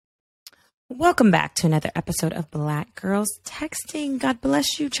Welcome back to another episode of Black Girls Texting. God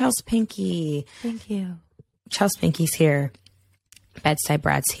bless you, Chelsea Pinky. Thank you. Chelsea Pinky's here. Bedside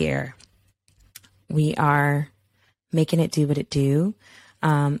Brad's here. We are making it do what it do.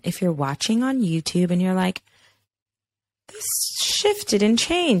 If you're watching on YouTube and you're like, this shifted and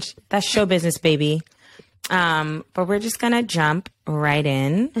changed, that's show business, baby. But we're just going to jump right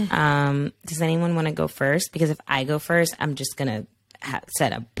in. Does anyone want to go first? Because if I go first, I'm just going to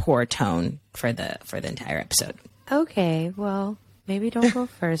set a poor tone for the entire episode. Okay, well, maybe don't go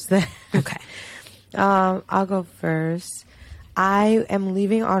first then. Okay. I'll go first. I am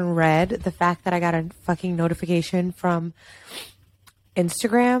leaving on red the fact that I got a fucking notification from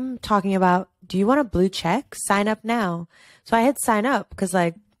Instagram talking about, do you want a blue check? Sign up now. So I hit sign up because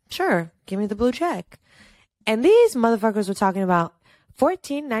sure, give me the blue check. And these motherfuckers were talking about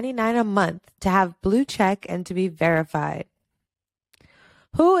 $14.99 a month to have blue check and to be verified.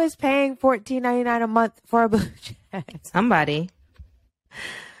 Who is paying $14.99 a month for a blue check? Somebody.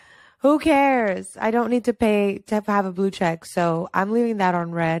 Who cares? I don't need to pay to have a blue check. So I'm leaving that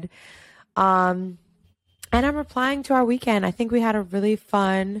on red. And I'm replying to our weekend. I think we had a really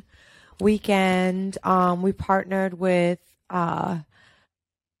fun weekend. We partnered with Rich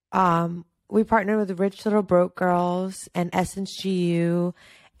Little Broke Girls and Essence GU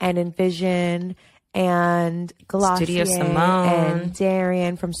and Envision and Glossier Studio Simone and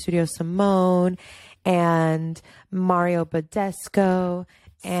Darian from Studio Simone and Mario Badesco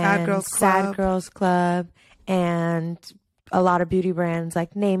and Sad Girls Club and a lot of beauty brands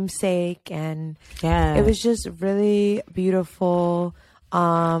like Namesake, and it was just really beautiful.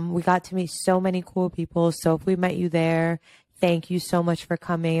 We got to meet so many cool people. So if we met you there, thank you so much for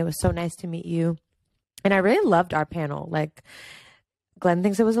coming. It was so nice to meet you. And I really loved our panel. Like, Glenn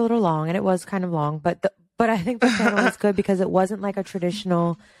thinks it was a little long, and it was kind of long, but I think the panel was good because it wasn't like a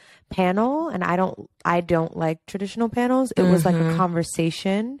traditional panel, and I don't like traditional panels. It was like a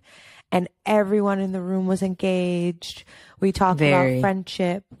conversation, and everyone in the room was engaged. We talked about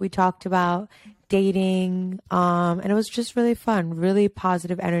friendship. We talked about dating, and it was just really fun, really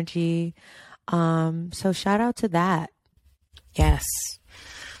positive energy. So shout out to that. Yes.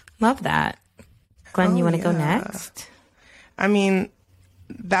 Love that. Glenn, you want to go next? I mean,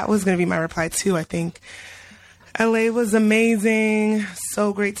 that was going to be my reply too. I think LA was amazing.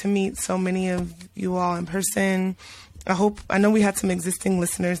 So great to meet so many of you all in person. I know we had some existing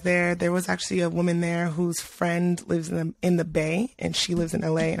listeners there. There was actually a woman there whose friend lives in the Bay, and she lives in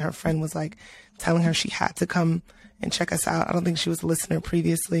LA, and her friend was like telling her she had to come and check us out. I don't think she was a listener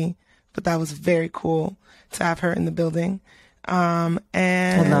previously, but that was very cool to have her in the building. And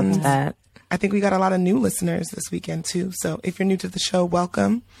I loved that. I think we got a lot of new listeners this weekend too. So if you're new to the show,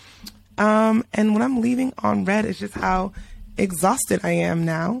 welcome. And what I'm leaving on red is just how exhausted I am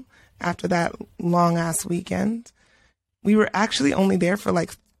now after that long ass weekend. We were actually only there for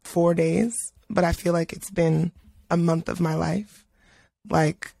like 4 days, but I feel like it's been a month of my life.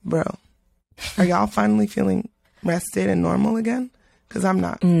 Like, bro, are y'all finally feeling rested and normal again? Because I'm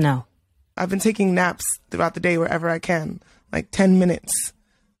not. No. I've been taking naps throughout the day wherever I can, like 10 minutes.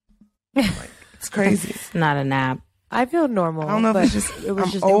 Like, it's crazy. It's not a nap. I feel normal. I don't know if it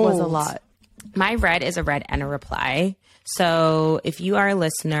was a lot. My red is a red and a reply. So if you are a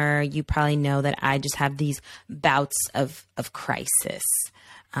listener, you probably know that I just have these bouts of crisis,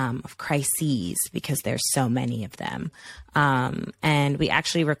 of crises, because there's so many of them. And we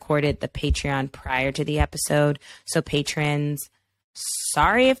actually recorded the Patreon prior to the episode. So patrons,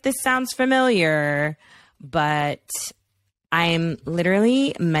 sorry if this sounds familiar, but I'm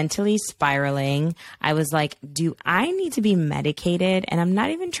literally mentally spiraling. I was like, do I need to be medicated? And I'm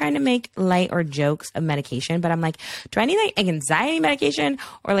not even trying to make light or jokes of medication, but I'm like, do I need like anxiety medication?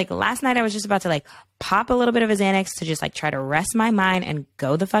 Or like last night I was just about to like pop a little bit of a Xanax to just like try to rest my mind and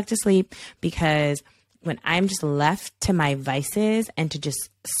go the fuck to sleep, because when I'm just left to my vices and to just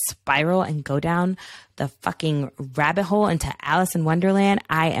spiral and go down the fucking rabbit hole into Alice in Wonderland,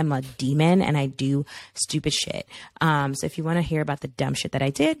 I am a demon and I do stupid shit. So if you want to hear about the dumb shit that I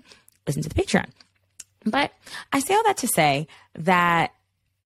did, listen to the Patreon. But I say all that to say that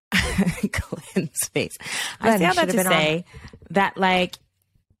Glenn's face. I say all that to say that, like,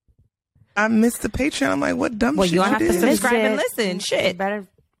 I missed the Patreon. I'm like, what dumb shit you don't have to did? subscribe and listen. Shit. You better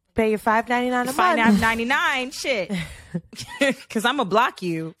pay your $5.99 a month. $5.99 shit. Because I'm going to block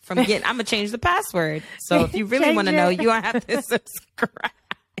you from getting, I'm going to change the password. So if you really want to know, you don't have to subscribe.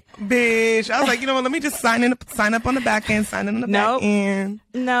 Bitch. I was like, you know what? Let me just sign up on the back end, sign in on the back end.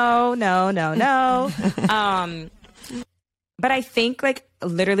 No. But I think like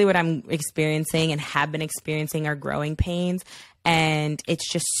literally what I'm experiencing and have been experiencing are growing pains. And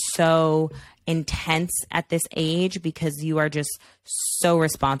it's just so intense at this age because you are just so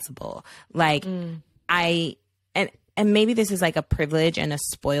responsible. Like and maybe this is like a privilege and a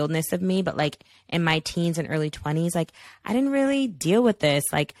spoiledness of me, but like in my teens and early 20s, like I didn't really deal with this.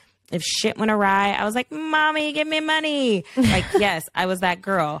 Like if shit went awry, I was like, mommy, give me money. Like, yes, I was that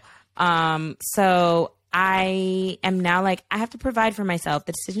girl. So I am now like, I have to provide for myself.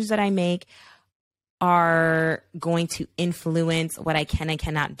 The decisions that I make are going to influence what I can and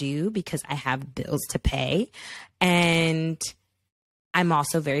cannot do because I have bills to pay. And I'm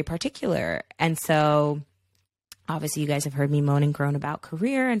also very particular. And so obviously you guys have heard me moan and groan about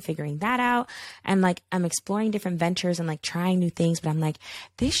career and figuring that out. And like, I'm exploring different ventures and like trying new things, but I'm like,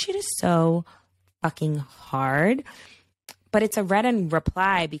 this shit is so fucking hard. But it's a read and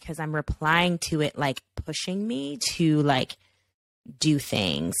reply because I'm replying to it, like pushing me to like do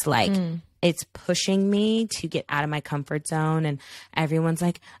things. Like it's pushing me to get out of my comfort zone. And everyone's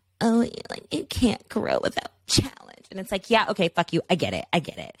like, oh, like you can't grow without challenge. And it's like, yeah, okay, fuck you. I get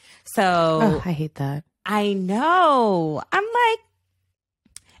it. So I hate that. I know. I'm like,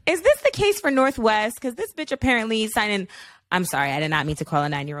 is this the case for Northwest? Because this bitch apparently signing. I'm sorry, I did not mean to call a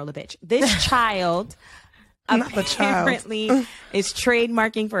 9-year-old a bitch. This child apparently is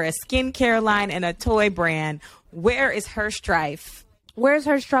trademarking for a skincare line and a toy brand. Where is her strife? Where's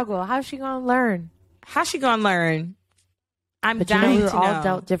her struggle? How's she gonna learn? I'm but dying we're to all know.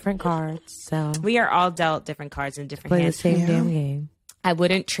 Dealt different cards, so we are all dealt different cards in different play hands. the same damn game. I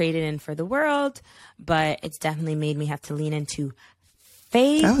wouldn't trade it in for the world, but it's definitely made me have to lean into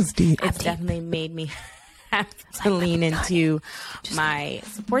faith. That was deep. It's definitely made me have to lean into my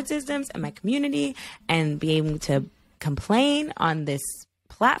support systems and my community and be able to complain on this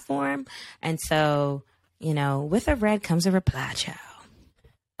platform. And so, you know, with a red comes a reply, child.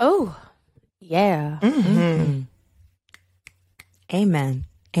 Oh, yeah. Mm-hmm. Amen.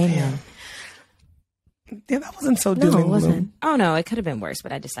 Yeah, that wasn't so doom No, it and wasn't. gloom. Oh, no, it could have been worse,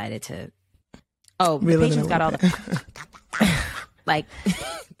 but I decided to. Oh, the Really patients got all the. Like,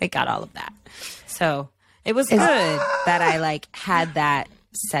 they got all of that. So it was good that I like had that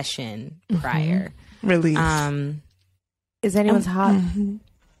session prior. Release. Is anyone's hot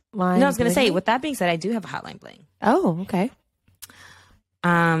line? No, I was going to say, blinking? with that being said, I do have a hotline bling. Oh, okay.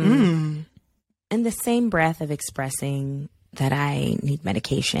 In the same breath of expressing that I need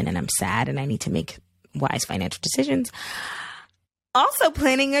medication and I'm sad and I need to make wise financial decisions, also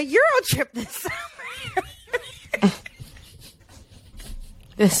planning a Euro trip this summer.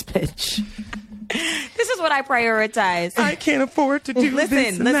 This bitch. This is what I prioritize. I can't afford to do this.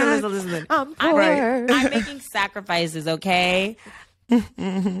 Listen. I'm I'm, poor. I'm making sacrifices, okay?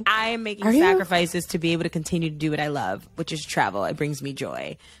 I am making Are you? sacrifices to be able to continue to do what I love, which is travel. It brings me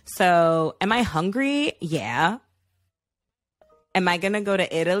joy. So, am I hungry? Yeah. Am I going to go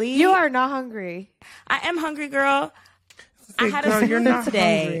to Italy? You are not hungry. I am hungry, girl. I had a Girl, you're smoothie not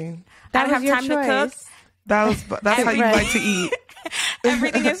today. hungry. That I don't was have time your to cook. choice. That's how you Right. like to eat.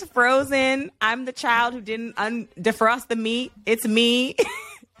 Everything is frozen. I'm the child who didn't defrost the meat. It's me.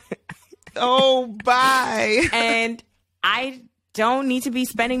 Oh, bye. And I don't need to be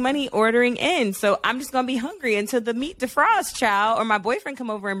spending money ordering in. So I'm just going to be hungry until the meat defrosts, child, or my boyfriend come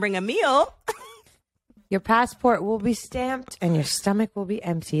over and bring a meal. Your passport will be stamped and your stomach will be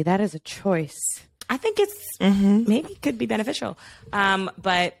empty. That is a choice. I think it's maybe could be beneficial.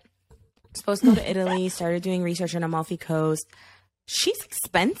 But supposed to go to Italy, started doing research on Amalfi Coast. She's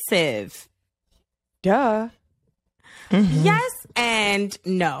expensive. Duh. Yes and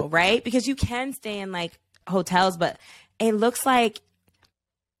no, right? Because you can stay in like hotels, but it looks like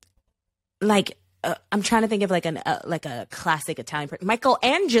I'm trying to think of like a classic Italian person.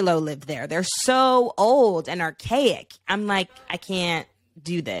 Michelangelo lived there. They're so old and archaic. I'm like, I can't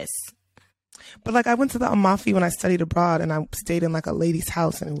do this. But like I went to the Amalfi when I studied abroad, and I stayed in like a lady's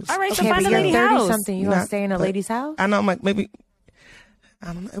house, and it was All right, so Okay, find but a you're lady 30 house. something. You want Not- to stay in a but lady's house? I know, I'm like maybe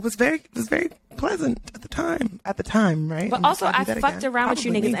I don't know. It was very pleasant at the time. Right? But And also, if I do that fucked again, around with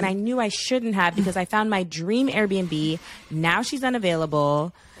you probably, niggas, and I knew I shouldn't have because I found my dream Airbnb. Now she's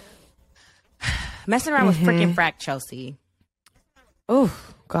unavailable. Messing around with freaking frack Chelsea. Oh,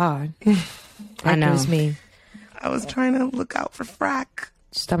 God. I know. That was me. I was trying to look out for frack.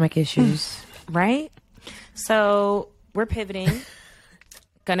 Stomach issues. Right? So we're pivoting.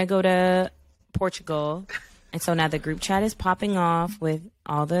 Gonna go to Portugal. And so now the group chat is popping off with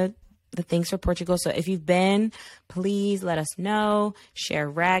all the things for Portugal. So if you've been, please let us know. Share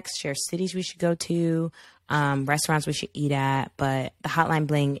recs, share cities we should go to, restaurants we should eat at. But the hotline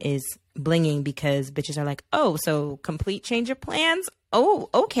bling is blinging because bitches are like, oh, so complete change of plans? Oh,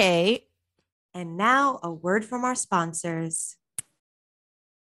 okay. And now a word from our sponsors.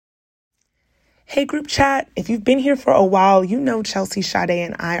 Hey group chat, if you've been here for a while, you know Chelsea, Sade,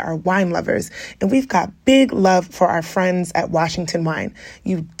 and I are wine lovers, and we've got big love for our friends at Washington Wine.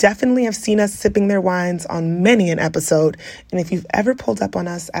 You definitely have seen us sipping their wines on many an episode, and if you've ever pulled up on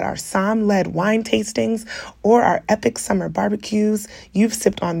us at our Somm-led wine tastings or our epic summer barbecues, you've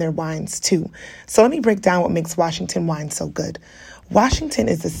sipped on their wines too. So let me break down what makes Washington wine so good. Washington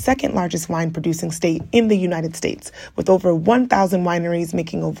is the second largest wine producing state in the United States, with over 1,000 wineries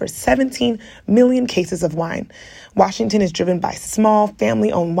making over 17 million cases of wine. Washington is driven by small,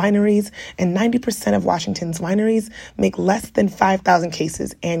 family-owned wineries, and 90% of Washington's wineries make less than 5,000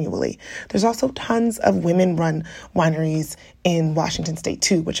 cases annually. There's also tons of women-run wineries in Washington state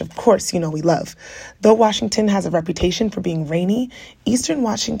too, which of course, we love. Though Washington has a reputation for being rainy, Eastern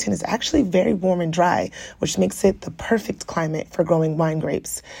Washington is actually very warm and dry, which makes it the perfect climate for growing wine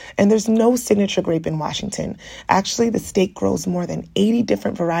grapes. And there's no signature grape in Washington. Actually, the state grows more than 80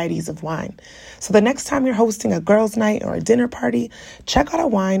 different varieties of wine. So the next time you're hosting a girls' night or a dinner party, check out a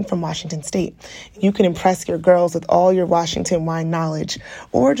wine from Washington state. You can impress your girls with all your Washington wine knowledge,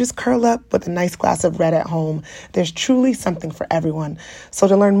 or just curl up with a nice glass of red at home. There's truly something for everyone. So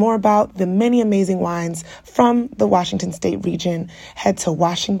to learn more about the many amazing wines from the Washington state region, head to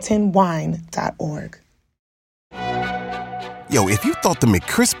washingtonwine.org. Yo, if you thought the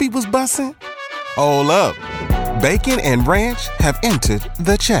McCrispy was bussin', hold up. Bacon and Ranch have entered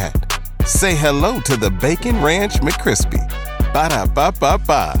the chat. Say hello to the Bacon Ranch McCrispy.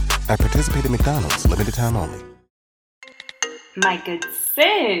 Ba-da-ba-ba-ba. At participating McDonald's, limited time only. My good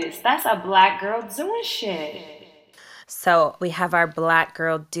sis, that's a Black girl doing shit. So we have our Black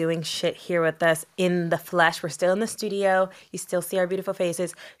girl doing shit here with us in the flesh. We're still in the studio. You still see our beautiful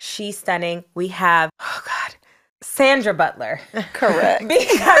faces. She's stunning. We have, Sandra Butler. Correct.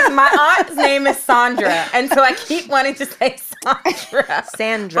 Because my aunt's name is Sandra, and so I keep wanting to say Sandra.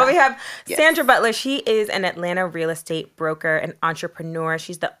 Sandra. But we have Sandra Butler. She is an Atlanta real estate broker and entrepreneur.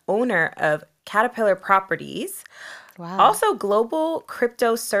 She's the owner of Caterpillar Properties. Wow. Also, global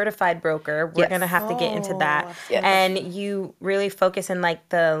crypto certified broker. We're going to have to get into that. Yes. And you really focus in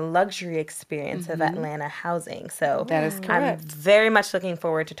the luxury experience of Atlanta housing. So that is correct. I'm very much looking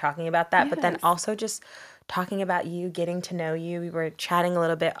forward to talking about that. Yes. But then also just talking about you, getting to know you. We were chatting a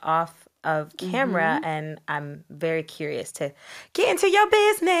little bit off of camera, and I'm very curious to get into your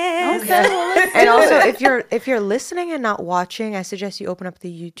business. Okay. And also, if you're listening and not watching, I suggest you open up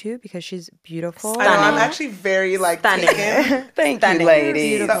the YouTube because she's beautiful. I know, I'm actually very stunning. Taken. Thank you,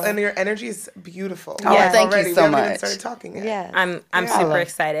 ladies. So, and your energy is beautiful. Oh, yes. Thank you so much. We haven't even started talking yet. Yeah. I'm super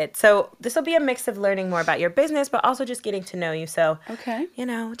excited. So this will be a mix of learning more about your business, but also just getting to know you. So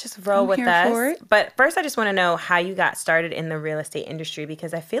just roll with us. But first, I just want to know how you got started in the real estate industry,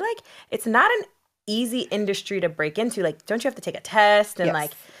 because I feel like it's not an easy industry to break into. Don't you have to take a test and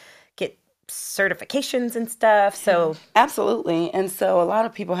get certifications and stuff? So absolutely. And so a lot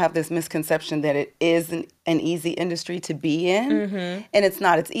of people have this misconception that it is an easy industry to be in. And it's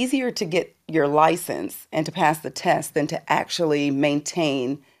not. It's easier to get your license and to pass the test than to actually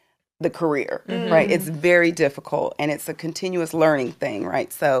maintain the career, right? It's very difficult, and it's a continuous learning thing,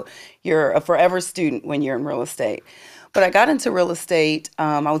 right? So you're a forever student when you're in real estate. But I got into real estate.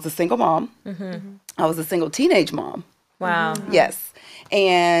 I was a single mom. I was a single teenage mom. Wow. Yes.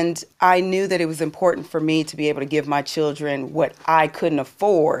 And I knew that it was important for me to be able to give my children what I couldn't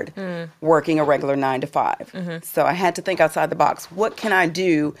afford working a regular 9 to 5. So I had to think outside the box. What can I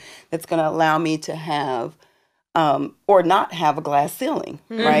do that's going to allow me to have or not have a glass ceiling,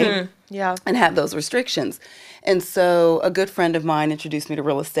 right? Yeah. And have those restrictions. And so a good friend of mine introduced me to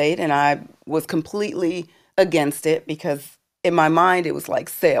real estate, and I was completely against it because in my mind it was like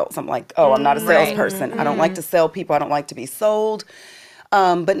sales. I'm like, I'm not a salesperson. I don't like to sell people. I don't like to be sold.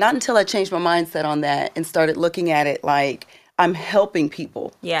 But not until I changed my mindset on that and started looking at it like I'm helping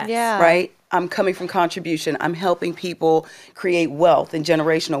people. Yeah. Right? I'm coming from contribution. I'm helping people create wealth and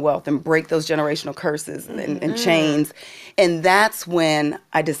generational wealth and break those generational curses and chains. And that's when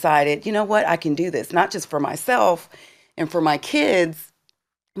I decided, you know what, I can do this, not just for myself and for my kids,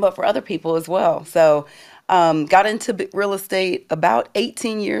 but for other people as well. So got into real estate about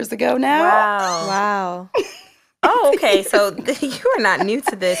 18 years ago now. Wow. Oh, okay. So you are not new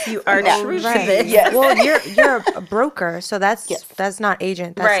to this. You are true to this. Yes. Well, you're a broker, so that's not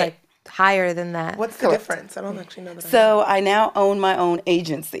agent. That's higher than that. What's the difference? I don't actually know that. So I now own my own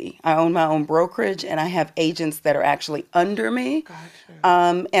agency. I own my own brokerage, and I have agents that are actually under me.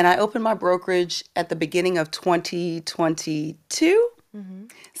 Gotcha. And I opened my brokerage at the beginning of 2022.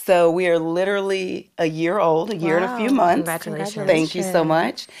 So we are literally a year old, a year and a few months. Congratulations. Thank you so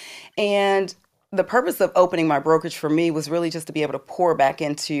much. And the purpose of opening my brokerage for me was really just to be able to pour back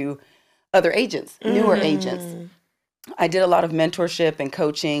into other agents, newer agents. I did a lot of mentorship and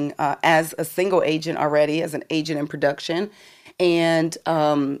coaching as a single agent already, as an agent in production. And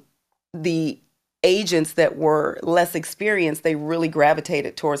the agents that were less experienced, they really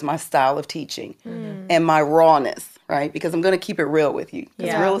gravitated towards my style of teaching and my rawness, right? Because I'm going to keep it real with you.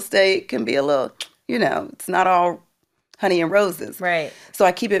 Because real estate can be a little, it's not all honey and roses. Right. So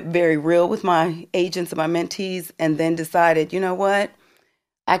I keep it very real with my agents and my mentees, and then decided, you know what?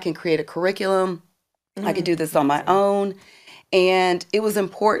 I can create a curriculum. I could do this on my own. And it was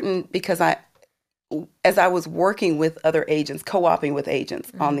important because as I was working with other agents, co-oping with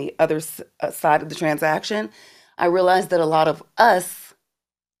agents on the other side of the transaction, I realized that a lot of us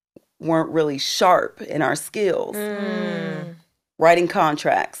weren't really sharp in our skills. Writing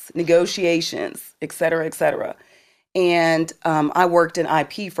contracts, negotiations, et cetera, et cetera. And I worked in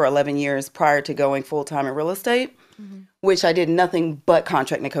IP for 11 years prior to going full-time in real estate, which I did nothing but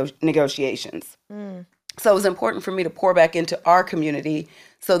contract negotiations. So it was important for me to pour back into our community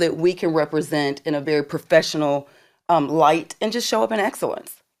so that we can represent in a very professional light and just show up in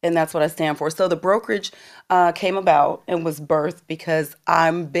excellence. And that's what I stand for. So the brokerage came about and was birthed because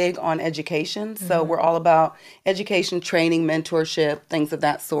I'm big on education. So we're all about education, training, mentorship, things of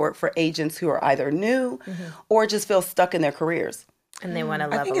that sort for agents who are either new or just feel stuck in their careers. And they want to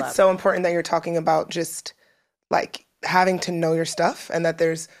level up. I think it's so important that you're talking about just like having to know your stuff and that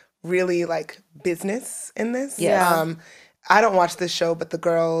there's really like business in this. Yeah. I don't watch this show, but the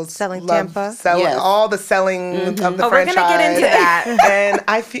girls Selling love Tampa. all the selling of the franchise. We're gonna get into that.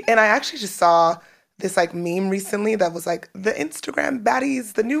 and I actually just saw this like meme recently that was like the Instagram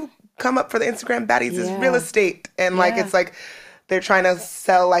baddies, the new come up for the Instagram baddies is real estate, and like it's like they're trying to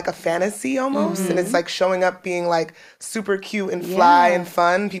sell like a fantasy almost, and it's like showing up being like super cute and fly and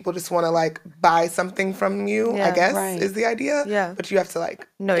fun. People just want to like buy something from you, I guess, is the idea. Yeah. But you have to like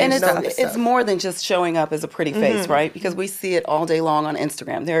know and yourself. it's more than just showing up as a pretty face, right? Because we see it all day long on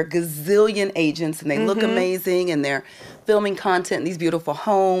Instagram. There are gazillion agents and they look amazing and they're filming content in these beautiful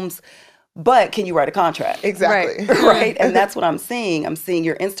homes. But can you write a contract? Exactly. Right? And that's what I'm seeing. I'm seeing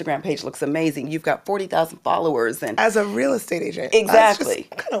your Instagram page looks amazing. You've got 40,000 followers. And as a real estate agent. Exactly.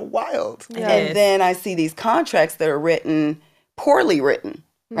 That's just kind of wild. Yeah. And then I see these contracts that are written, poorly written,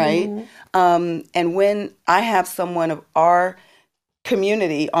 right? And when I have someone of our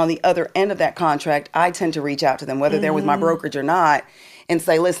community on the other end of that contract, I tend to reach out to them, whether they're with my brokerage or not, and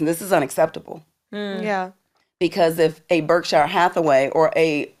say, listen, this is unacceptable. Yeah. Because if a Berkshire Hathaway or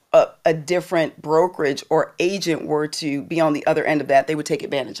a different brokerage or agent were to be on the other end of that, they would take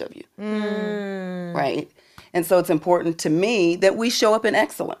advantage of you. Right? And so it's important to me that we show up in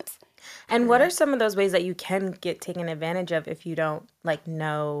excellence. And what are some of those ways that you can get taken advantage of if you don't like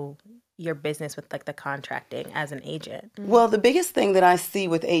know your business with like the contracting as an agent? Well, the biggest thing that I see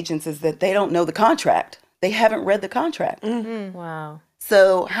with agents is that they don't know the contract. They haven't read the contract. Wow.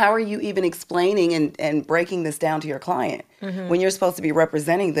 So how are you even explaining and breaking this down to your client when you're supposed to be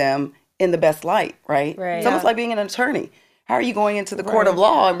representing them in the best light, right? It's almost like being an attorney. How are you going into the court of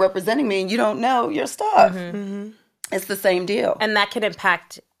law and representing me and you don't know your stuff? It's the same deal. And that can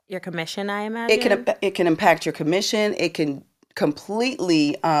impact your commission, I imagine? It can impact your commission. It can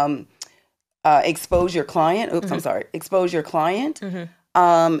completely expose your client. Expose your client.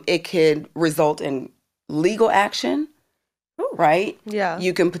 It could result in legal action. Right? Yeah.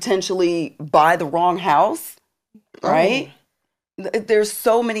 You can potentially buy the wrong house, right? There's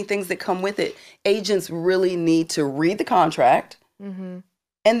so many things that come with it. Agents really need to read the contract. And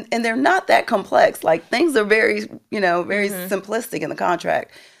they're not that complex. Like things are very, very simplistic in the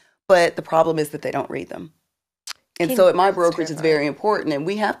contract. But the problem is that they don't read them. And so at my brokerage, it's very important. And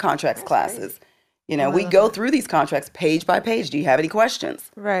we have contracts classes. We go through these contracts page by page. Do you have any questions?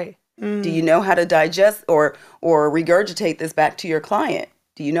 Right. Do you know how to digest or regurgitate this back to your client?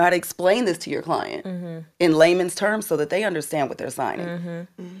 Do you know how to explain this to your client in layman's terms so that they understand what they're signing?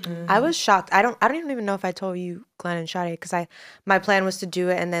 I was shocked. I don't even know if I told you, Glenn and Sade, because my plan was to do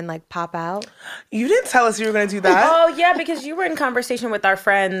it and then like pop out. You didn't tell us you were going to do that. Oh yeah, because you were in conversation with our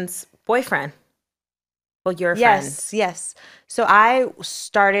friend's boyfriend. Well, your friend. Yes. So I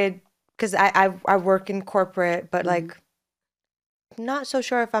started because I work in corporate, but like. Not so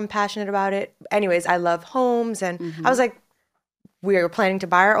sure if I'm passionate about it. Anyways, I love homes. And I was like, we were planning to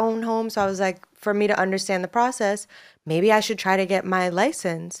buy our own home. So I was like, for me to understand the process, maybe I should try to get my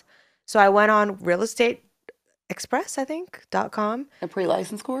license. So I went on Real Estate Express, I think, .com. A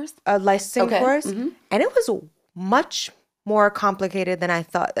pre-license course? A licensing course. And it was much more complicated than I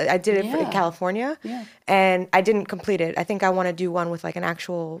thought. I did it in California. And I didn't complete it. I think I want to do one with like an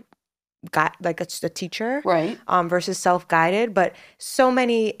actual like a teacher, Right. Versus self-guided, but so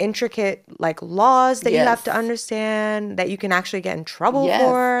many intricate like laws that you have to understand that you can actually get in trouble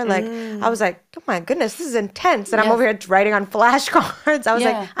for. Like I was like, oh my goodness, this is intense, and I'm over here writing on flashcards. I was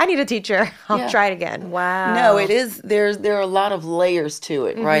like, I need a teacher. I'll try it again. Wow. No, it is. There are a lot of layers to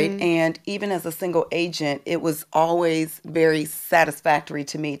it, right? And even as a single agent, it was always very satisfactory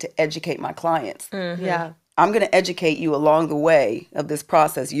to me to educate my clients. Yeah. I'm going to educate you along the way of this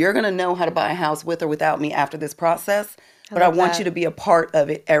process. You're going to know how to buy a house with or without me after this process, but I want you to be a part of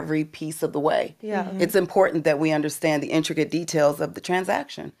it every piece of the way. Yeah. It's important that we understand the intricate details of the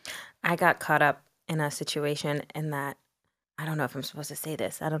transaction. I got caught up in a situation in that, I don't know if I'm supposed to say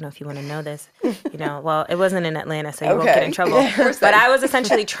this. I don't know if you want to know this. Well, it wasn't in Atlanta, so you won't get in trouble. But I was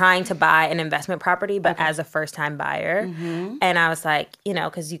essentially trying to buy an investment property, but as a first-time buyer. And I was like,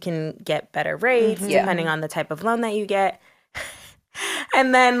 because you can get better rates depending on the type of loan that you get.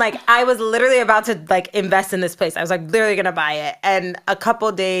 And then, like, I was literally about to, like, invest in this place. I was, like, literally going to buy it. And a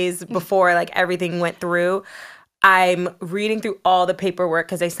couple days before, like, everything went through, I'm reading through all the paperwork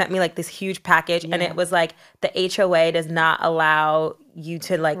because they sent me like this huge package and it was like the HOA does not allow you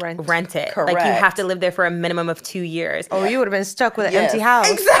to like rent it. Correct. Like you have to live there for a minimum of 2 years. Oh, you would have been stuck with an empty house.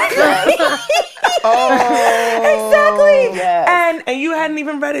 Exactly. Exactly. Yes. And you hadn't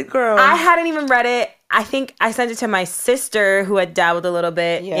even read it, girl. I hadn't even read it. I think I sent it to my sister who had dabbled a little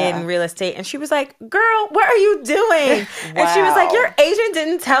bit in real estate. And she was like, girl, what are you doing? And she was like, your agent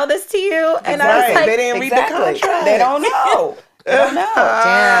didn't tell this to you. And I was like, they didn't read the contract. They don't know. They don't know.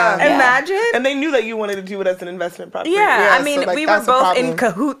 Damn. Imagine. And they knew that you wanted to do it as an investment property. Yeah, I mean, so, like, we were that's a both problem. in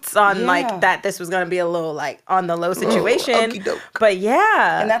cahoots on like that this was going to be a little like on the low situation. okey-doke. But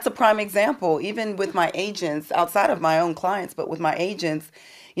yeah. And that's a prime example, even with my agents, outside of my own clients, but with my agents,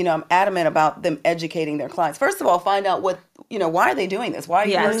 I'm adamant about them educating their clients. First of all, find out why are they doing this? Why are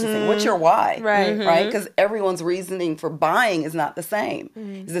you purchasing? What's your why? Right. Right? Because everyone's reasoning for buying is not the same.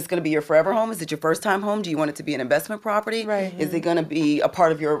 Is this going to be your forever home? Is it your first time home? Do you want it to be an investment property? Right. Is it going to be a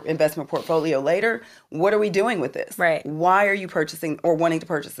part of your investment portfolio later? What are we doing with this? Right. Why are you purchasing or wanting to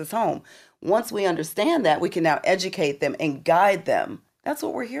purchase this home? Once we understand that, we can now educate them and guide them. That's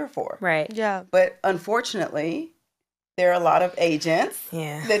what we're here for. Right. Yeah. But unfortunately, there are a lot of agents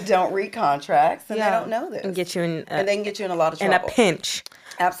that don't read contracts and they don't know this. And get you in and they can get you in a lot of trouble. in a pinch.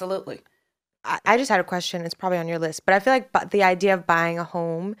 Absolutely. I just had a question. It's probably on your list, but I feel like the idea of buying a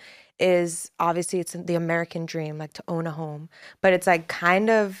home is obviously it's the American dream, like to own a home, but it's like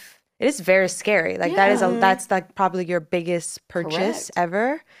it is very scary. Like that's like probably your biggest purchase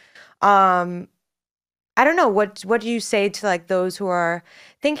ever. I don't know. What do you say to like those who are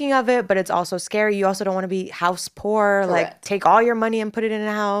thinking of it, but it's also scary? You also don't want to be house poor, like take all your money and put it in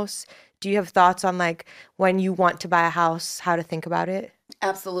a house. Do you have thoughts on like when you want to buy a house, how to think about it?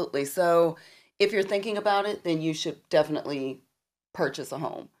 Absolutely. So if you're thinking about it, then you should definitely purchase a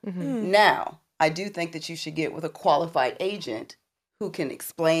home. Now, I do think that you should get with a qualified agent who can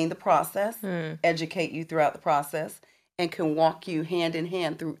explain the process, educate you throughout the process, and can walk you hand in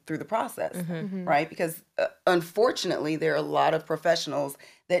hand through the process, right? Because unfortunately, there are a lot of professionals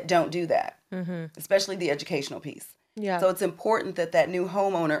that don't do that, especially the educational piece. Yeah. So it's important that new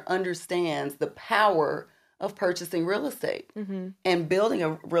homeowner understands the power of purchasing real estate and building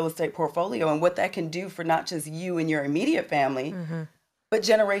a real estate portfolio and what that can do for not just you and your immediate family, but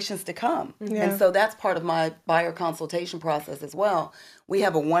generations to come. And so that's part of my buyer consultation process as well. We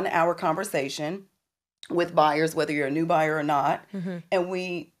have a 1-hour conversation with buyers, whether you're a new buyer or not, and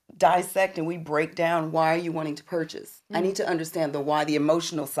we dissect and we break down why are you wanting to purchase. I need to understand the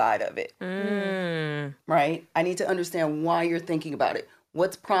emotional side of it, right? I need to understand why you're thinking about it.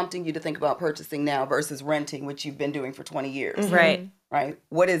 What's prompting you to think about purchasing now versus renting, which you've been doing for 20 years? Right. Right?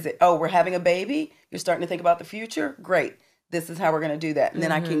 What is it? Oh, we're having a baby? You're starting to think about the future? Great. This is how we're going to do that. And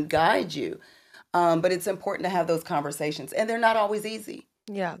then I can guide you. But it's important to have those conversations. And they're not always easy.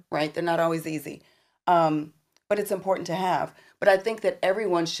 Yeah. Right? They're not always easy. But it's important to have. But I think that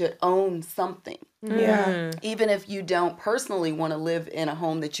everyone should own something. Yeah. Even if you don't personally want to live in a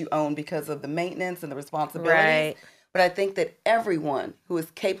home that you own because of the maintenance and the responsibilities. Right. But I think that everyone who is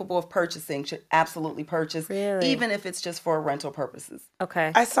capable of purchasing should absolutely purchase, even if it's just for rental purposes.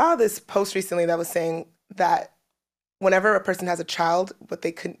 Okay. I saw this post recently that was saying that whenever a person has a child, what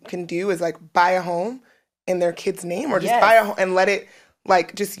they can do is like buy a home in their kid's name or just buy a home and let it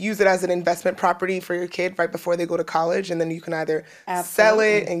like just use it as an investment property for your kid right before they go to college. And then you can either sell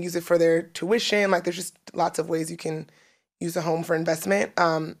it and use it for their tuition. Like there's just lots of ways you can use a home for investment.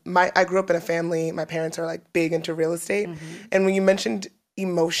 I grew up in a family, my parents are like big into real estate. And when you mentioned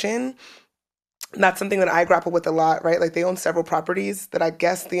emotion, that's something that I grapple with a lot, right? Like they own several properties that I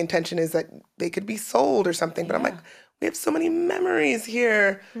guess the intention is that they could be sold or something. But I'm like, we have so many memories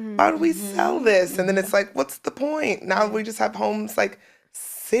here. Why do we sell this? And then it's like, what's the point? Now we just have homes like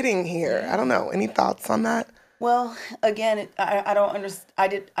sitting here. I don't know. Any thoughts on that? Well, again, I don't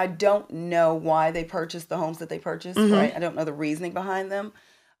understand. I don't know why they purchased the homes that they purchased, right? I don't know the reasoning behind them.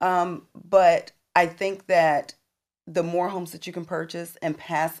 But I think that the more homes that you can purchase and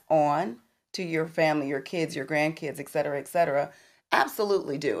pass on to your family, your kids, your grandkids, et cetera,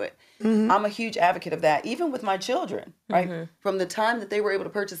 absolutely do it. I'm a huge advocate of that, even with my children, right? From the time that they were able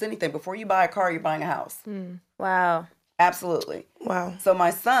to purchase anything, before you buy a car, you're buying a house. Wow. Absolutely. Wow. So my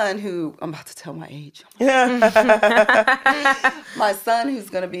son, who, I'm about to tell my age. My son, who's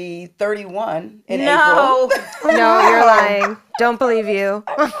going to be 31 in April. No, you're lying. Don't believe you.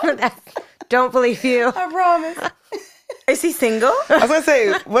 Don't believe you. I promise. Is he single? I was gonna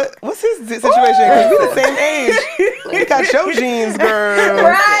say, what's his situation? Because we're the same age. We got show jeans, girl.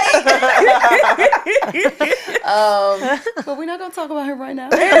 Right. But we're not gonna talk about him right now.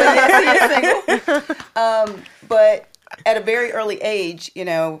 Yes, he is single. But at a very early age, you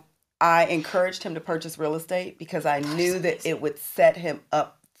know, I encouraged him to purchase real estate because I knew that it would set him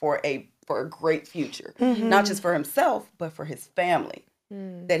up for a great future, not just for himself, but for his family.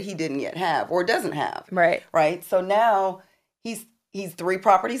 That he didn't yet have or doesn't have. Right. Right. So now he's 3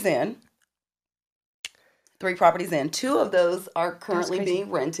 properties in. 3 properties in. 2 of those are currently being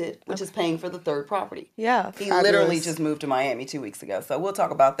rented, which is paying for the 3rd property. Yeah. He literally just moved to Miami 2 weeks ago. So we'll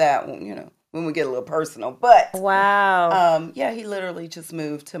talk about that when, when we get a little personal. But wow. Yeah, he literally just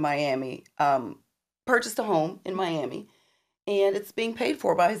moved to Miami, purchased a home in Miami. And it's being paid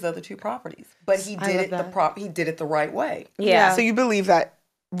for by his other 2 properties, but he did it he did it the right way. Yeah. So you believe that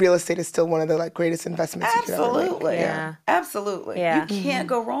real estate is still one of the greatest investments you could ever make? Absolutely. Yeah. Absolutely. Yeah. You can't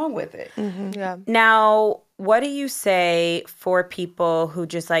go wrong with it. Yeah. Now, what do you say for people who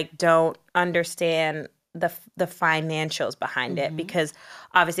just don't understand the financials behind it? Because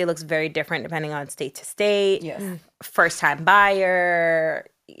obviously it looks very different depending on state to state. Yes. First time buyer,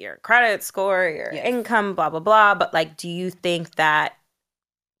 your credit score, your income, blah, blah, blah. But do you think that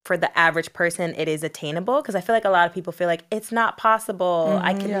for the average person, it is attainable? Because I feel like a lot of people feel like it's not possible.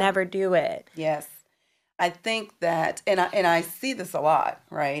 I can never do it. Yes. I think that, and I see this a lot,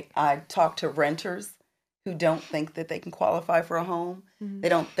 right? I talk to renters who don't think that they can qualify for a home. They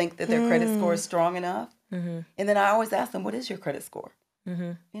don't think that their credit score is strong enough. And then I always ask them, what is your credit score?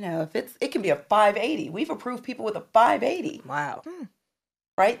 If it can be a 580. We've approved people with a 580. Wow.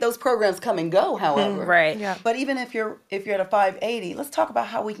 Right? Those programs come and go, however. Right. Yeah. But even if you're at a 580, let's talk about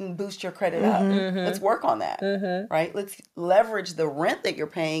how we can boost your credit up. Let's work on that. Right? Let's leverage the rent that you're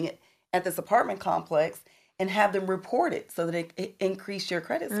paying at this apartment complex and have them report it so that it increase your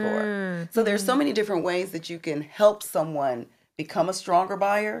credit score. So there's so many different ways that you can help someone become a stronger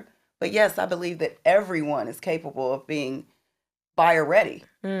buyer. But yes, I believe that everyone is capable of being buyer ready.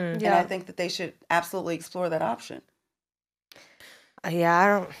 And I think that they should absolutely explore that option.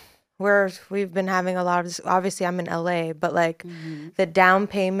 Yeah, we've been having a lot of this. Obviously, I'm in LA, but the down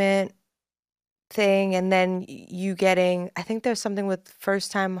payment thing, and then you getting, I think there's something with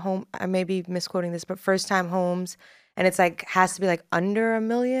first time home. I may be misquoting this, but first time homes, and it's has to be under $1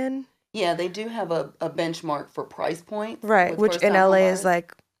 million. Yeah, they do have a benchmark for price points. Right, which in LA is a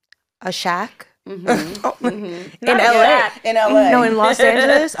shack. In LA. In LA. No, in Los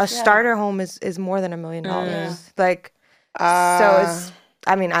Angeles, a starter home is more than $1 million. So it's,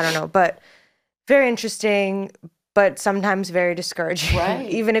 I don't know, but very interesting, but sometimes very discouraging. Right.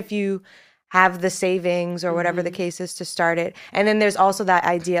 Even if you have the savings or whatever the case is to start it. And then there's also that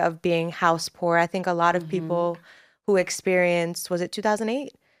idea of being house poor. I think a lot of people who experienced, was it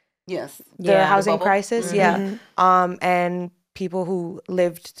 2008? Yes. The housing crisis? Yeah. And people who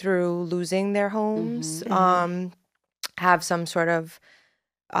lived through losing their homes have some sort of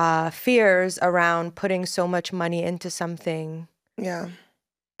fears around putting so much money into something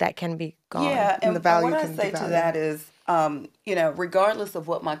that can be gone. Yeah, and the value what I can say be to that is, regardless of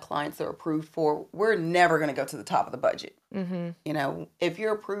what my clients are approved for, we're never going to go to the top of the budget. If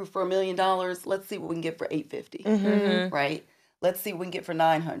you're approved for $1 million, let's see what we can get for $850. Right? Let's see what we can get for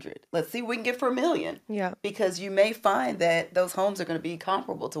 $900. Let's see what we can get for $1 million. Yeah. Because you may find that those homes are going to be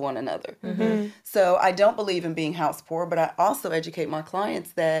comparable to one another. So I don't believe in being house poor, but I also educate my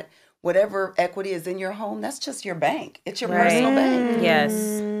clients that whatever equity is in your home, that's just your bank. It's your personal bank.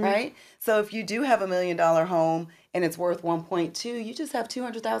 Yes. Right? So if you do have $1 million home and it's worth 1.2, you just have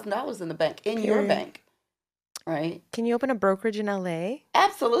 $200,000 in the bank, in your bank. Right? Can you open a brokerage in LA?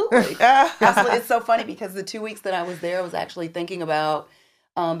 Absolutely. Absolutely. It's so funny because the 2 weeks that I was there, I was actually thinking about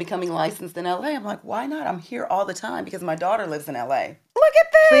becoming licensed in LA. I'm like, why not? I'm here all the time because my daughter lives in LA. Look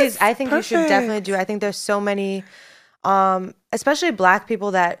at this. Please, I think you should definitely do. I think there's so many, especially Black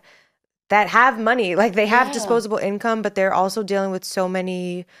people that have money, like they have disposable income, but they're also dealing with so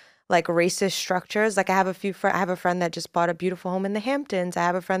many like racist structures. Like I have a friend that just bought a beautiful home in the Hamptons. I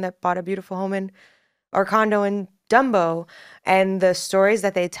have a friend that bought a beautiful home or condo in Dumbo, and the stories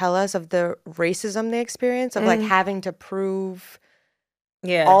that they tell us of the racism they experience of like having to prove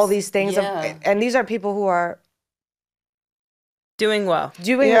all these things. And these are people who are doing well.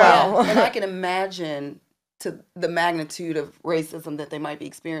 And I can imagine to the magnitude of racism that they might be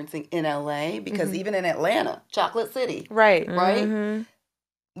experiencing in LA, because even in Atlanta, Chocolate City, right?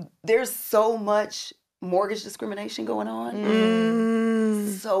 There's so much mortgage discrimination going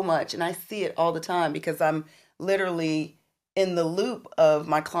on, so much, and I see it all the time because I'm literally in the loop of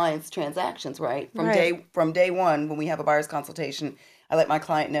my clients' transactions, right? From day one, when we have a buyer's consultation, I let my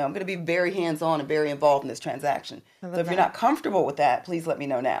client know I'm going to be very hands-on and very involved in this transaction. So if you're not comfortable with that, please let me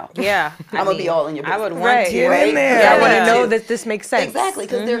know now. Yeah. I'm going to be all in your business. I would want to. Get in there. Yeah, I want to know that this makes sense. Exactly,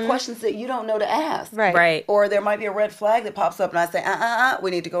 because there are questions that you don't know to ask. Right. Or there might be a red flag that pops up and I say, we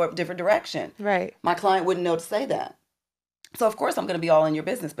need to go a different direction. Right. My client wouldn't know to say that. So of course I'm going to be all in your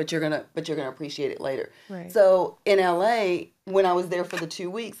business, but you're going to appreciate it later. Right. So in LA, when I was there for the 2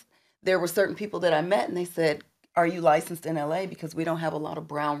 weeks, there were certain people that I met and they said, are you licensed in LA? Because we don't have a lot of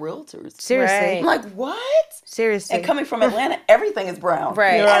brown realtors. Seriously. Right. I'm like, what? Seriously. And coming from Atlanta, everything is brown.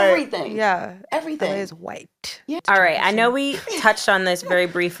 Right. Everything. Yeah. Everything. LA is white. Yeah. All right. I know we touched on this very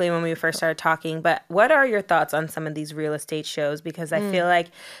briefly when we first started talking, but what are your thoughts on some of these real estate shows? Because I feel like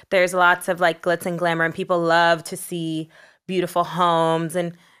there's lots of like glitz and glamour, and people love to see beautiful homes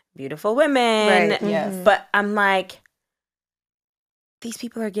and beautiful women. Right. Yes. But I'm like, these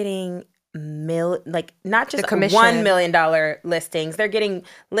people are getting not just $1 million listings. They're getting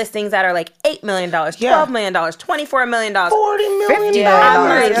listings that are like $8 million, $12 million, $24 million, $40 million.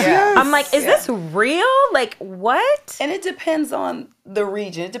 I'm like, is this real? Like, what? And it depends on the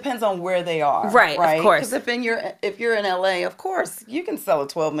region. It depends on where they are. Right, of course. Because if you're in LA, of course, you can sell a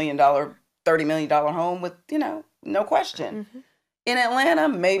 $12 million, $30 million home with, no question. In Atlanta,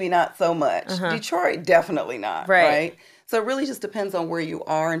 maybe not so much. Detroit, definitely not. Right. So it really just depends on where you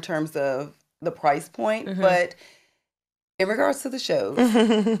are in terms of the price point. But in regards to the shows,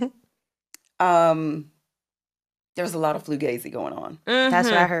 there's a lot of fugazi going on. That's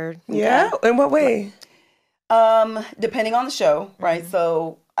what I heard. Yeah? In what way? Depending on the show, right?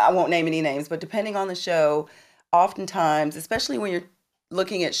 So I won't name any names, but depending on the show, oftentimes, especially when you're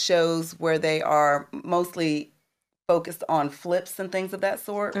looking at shows where they are mostly focused on flips and things of that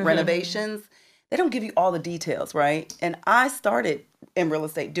sort, renovations, they don't give you all the details, right? And I started in real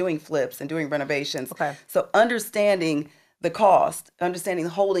estate doing flips and doing renovations. Okay. So understanding the cost, understanding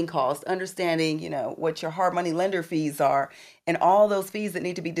the holding cost, understanding, what your hard money lender fees are, and all those fees that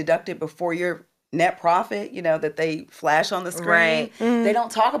need to be deducted before your net profit, that they flash on the screen. Right. They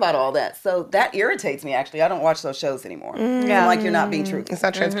don't talk about all that. So that irritates me, actually. I don't watch those shows anymore. I'm like, you're not being truthful. It's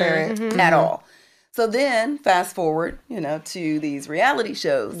not transparent. At all. So then, fast forward, to these reality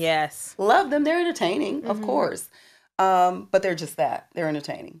shows. Yes. Love them. They're entertaining, of course. But they're just that. They're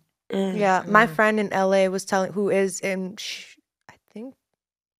entertaining. Yeah. My friend in LA was who is in, I think,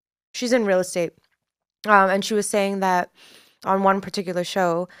 she's in real estate. And she was saying that on one particular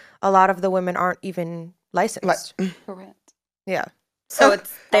show, a lot of the women aren't even licensed. Correct. Yeah. So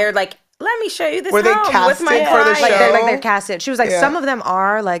they're like, let me show you this Were they home casted with my for the client. show? They're casted. She was like, some of them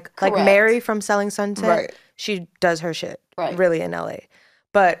are like Mary from Selling Sunset. Right. She does her shit Right. really in LA.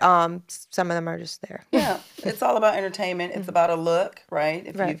 But some of them are just there. Yeah. It's all about entertainment. It's about a look, right?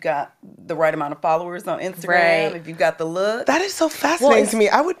 If you've got the right amount of followers on Instagram, if you've got the look. That is so fascinating to me.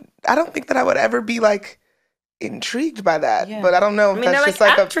 I don't think that I would ever be like intrigued by that, but I don't know if that's they're just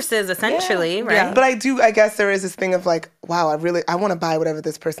like like actresses essentially, right? Yeah. But I guess there is this thing of like, wow, I want to buy whatever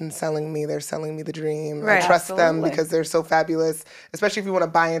this person's selling me. They're selling me the dream. Right. I trust them Absolutely. because they're so fabulous, especially if you want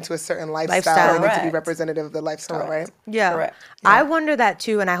to buy into a certain lifestyle. They need to be Correct. representative of the lifestyle, right? Yeah. Correct. I wonder that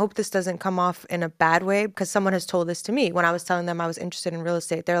too, and I hope this doesn't come off in a bad way, because someone has told this to me when I was telling them I was interested in real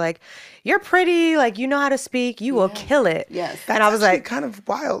estate. They're like, you're pretty, like you know how to speak, you will kill it. Yes. And I was Actually like, kind of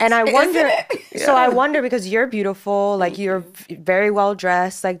wild. and I wonder, it? so I wonder, because you're beautiful, like you're very well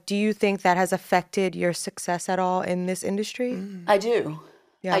dressed, like do you think that has affected your success at all in this industry? I do.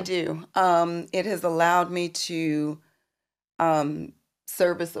 Yeah. I do. It has allowed me to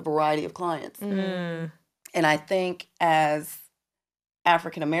service a variety of clients. And I think as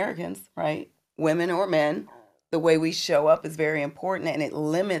African Americans, right, women or men, the way we show up is very important, and it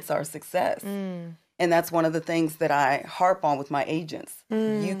limits our success. And And that's one of the things that I harp on with my agents.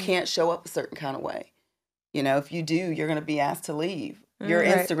 You can't show up a certain kind of way. You know, if you do, you're going to be asked to leave. Your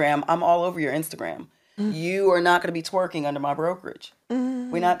Instagram, I'm all over your Instagram. You are not going to be twerking under my brokerage.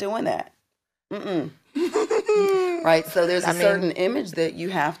 We're not doing that. Right? So there's a certain image that you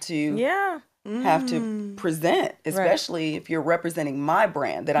have to present, especially if you're representing my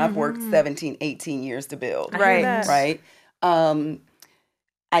brand that I've worked 17, 18 years to build. Right?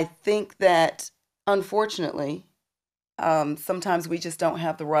 I think that, unfortunately, sometimes we just don't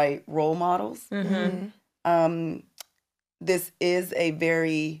have the right role models. This is a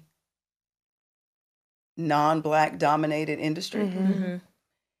very non-Black dominated industry.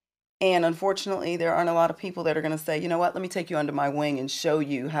 And unfortunately, there aren't a lot of people that are going to say, you know what, let me take you under my wing and show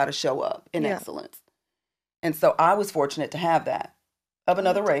you how to show up in excellence. And so I was fortunate to have that, of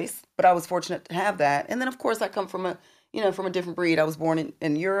another race, but I was fortunate to have that. And then, of course, I come from a different breed. I was born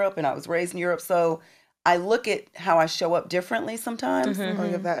in Europe and I was raised in Europe. So I look at how I show up differently sometimes. You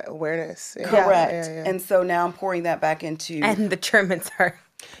have that awareness. Correct. And so now I'm pouring that back into... And the Germans are...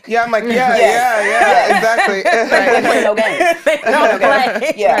 Yeah, I'm like, exactly. They play no games.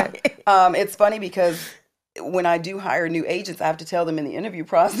 It's funny because when I do hire new agents, I have to tell them in the interview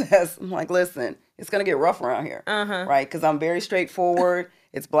process, I'm like, listen, it's going to get rough around here, right? Because I'm very straightforward.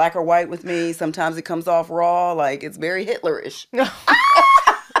 It's black or white with me. Sometimes it comes off raw, like it's very Hitlerish.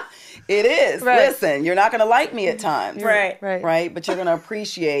 It is. Right. Listen, you're not going to like me at times. Right. But you're going to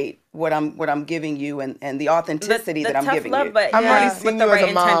appreciate what I'm giving you and the authenticity that I'm giving you. But I'm already seeing you as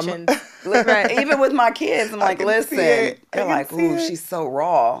a mom. Even with my kids, I'm like, listen. They're like, ooh, she's so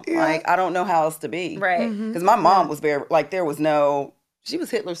raw. Yeah. Like, I don't know how else to be. Right. Because my mom was very, like, she was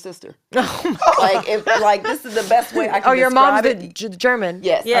Hitler's sister. This is the best way I can describe it. Oh, your mom's the German?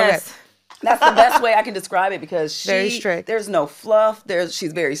 Yes. Okay. That's the best way I can describe it because very strict. There's no fluff.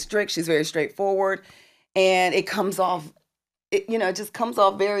 She's very strict. She's very straightforward. And it comes off, it just comes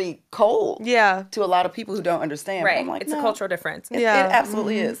off very cold to a lot of people who don't understand. Right. I'm like, it's a cultural difference. It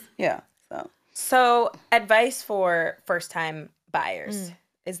absolutely is. Yeah. So advice for first-time buyers.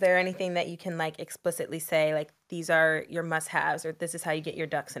 Is there anything that you can explicitly say, these are your must-haves or this is how you get your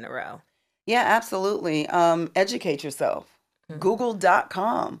ducks in a row? Yeah, absolutely. Educate yourself.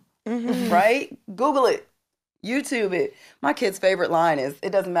 Google.com. Right? Google it. YouTube it. My kid's favorite line is, it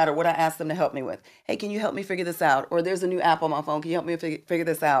doesn't matter what I ask them to help me with. Hey, can you help me figure this out? Or there's a new app on my phone. Can you help me figure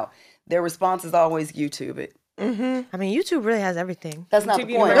this out? Their response is always YouTube it. I mean, YouTube really has everything. That's not the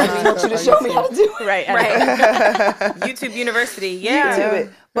point. I want you to show me how to do it. Right. YouTube University. Yeah. YouTube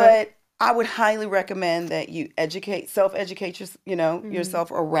it. But I would highly recommend that you self-educate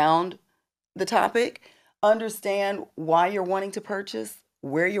yourself around the topic. Understand why you're wanting to purchase,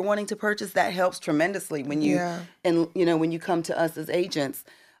 where you're wanting to purchase. That helps tremendously when you when you come to us as agents.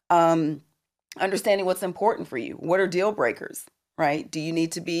 Understanding what's important for you. What are deal breakers, right? Do you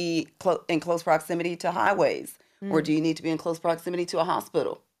need to be in close proximity to highways, or do you need to be in close proximity to a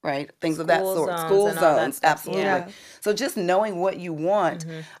hospital, right? Things of that sort. School zones, absolutely. Yeah. So just knowing what you want.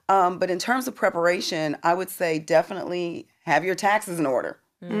 But in terms of preparation, I would say definitely have your taxes in order.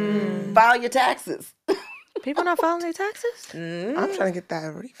 File your taxes. People not filing their taxes? I'm trying to get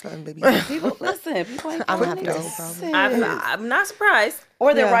that refund, baby. People ain't I'm not surprised.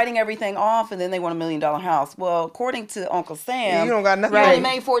 Or they're writing everything off, and then they want $1 million house. Well, according to Uncle Sam, you don't got nothing. You only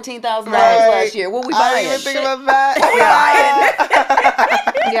made $14,000 last year. What we buying? I didn't even think about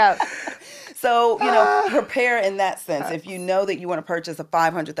that. So, prepare in that sense. If you know that you want to purchase a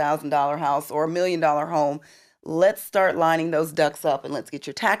 $500,000 house or $1 million home, let's start lining those ducks up and let's get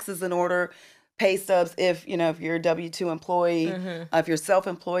your taxes in order. Pay stubs, if you're a W-2 employee, if you're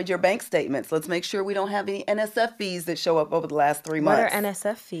self-employed, your bank statements. Let's make sure we don't have any NSF fees that show up over the last 3 months. What are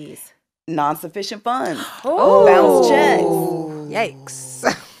NSF fees? Non-sufficient funds. Bounce checks.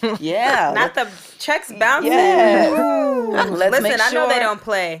 Yikes. Yeah. Not the checks bouncing. Yeah. Listen, I know they don't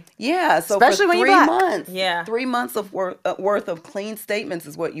play. Yeah. So especially for when 3 you're months. Yeah. 3 months of worth of clean statements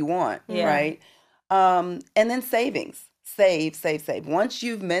is what you want. Yeah. Right. And then savings. Save. Once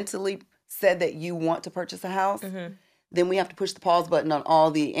you've mentally said that you want to purchase a house, then we have to push the pause button on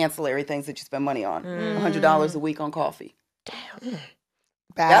all the ancillary things that you spend money on. $100 a week on coffee. Damn.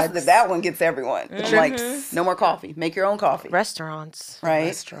 That one gets everyone. Like, no more coffee. Make your own coffee. Restaurants.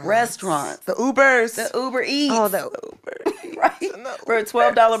 Right? Restaurants. The Ubers. The Uber Eats. Oh, the Uber Eats. right? For a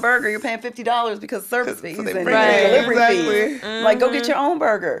 $12 burger, you're paying $50 because of service fees and Right. delivery Exactly. fees. Like, go get your own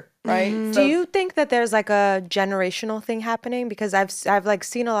burger, right? Do you think that there's like a generational thing happening? Because I've like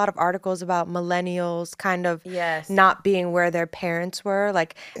seen a lot of articles about millennials kind of not being where their parents were.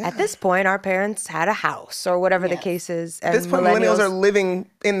 Like at this point, our parents had a house or whatever the case is. And At this point, millennials are living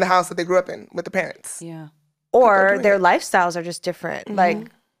in the house that they grew up in with the parents. Yeah. Or their lifestyles are just different. Like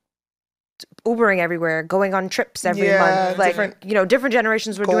Ubering everywhere, going on trips every month. Like, different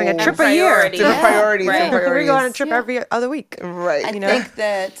generations were doing a trip a year. Different priorities. Different priorities. We go on a trip every other week. Right.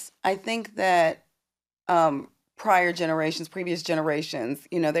 I think that previous generations,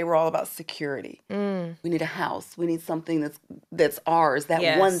 they were all about security. We need a house. We need something that's ours.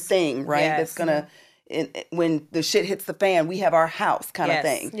 That one thing, right? That's gonna, when the shit hits the fan, we have our house kind of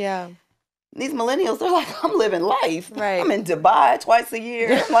thing. Yeah. These millennials, they're like, I'm living life. Right. I'm in Dubai twice a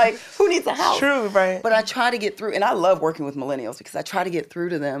year. I'm like, who needs a house? True, right. But I try to get through, and I love working with millennials because I try to get through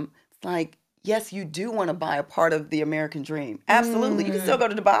to them. It's like, yes, you do want to buy a part of the American dream. Absolutely. You can still go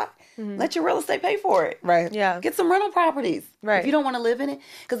to Dubai. Let your real estate pay for it. Right. Yeah. Get some rental properties. Right. If you don't want to live in it.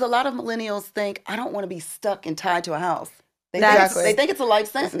 Because a lot of millennials think, I don't want to be stuck and tied to a house. They think it's a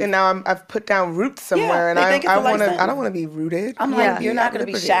life sentence. And now I've put down roots somewhere, and I don't want to be rooted. I'm like, you're not going to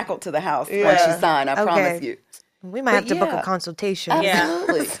be shackled to the house once you sign. I promise you. We might have to book a consultation.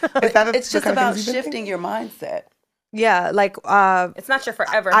 Absolutely. It's just about shifting your mindset. Yeah, like it's not your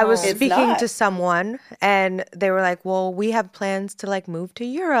forever I was home. speaking to someone, and they were like, "Well, we have plans to like move to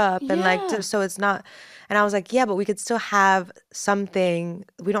Europe, and so it's not." And I was like, "Yeah, but we could still have something.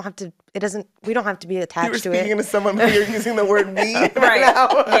 We don't have to. We don't have to be attached to it." You're speaking to someone who you're using the word "we" right now.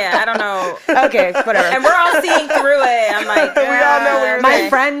 Yeah, I don't know. Okay, whatever. And we're all seeing through it. I'm like, we all know what you're my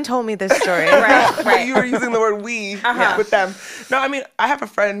friend told me this story. Right. You were using the word "we" with them. No, I mean, I have a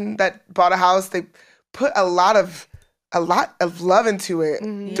friend that bought a house. They put a lot of love into it,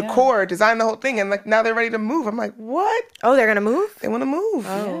 decor, design the whole thing, and like now they're ready to move. I'm like, what? Oh, they're gonna move? They want to move.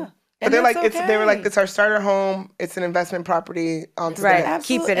 Oh. Yeah. But they're like, they were like, it's our starter home. It's an investment property. Right.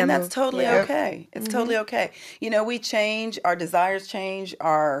 Absolutely. Keep it, and that's totally okay. It's totally okay. We change, our desires change,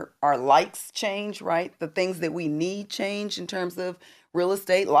 our likes change, right? The things that we need change in terms of real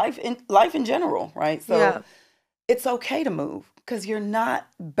estate, life in general, right? So it's okay to move because you're not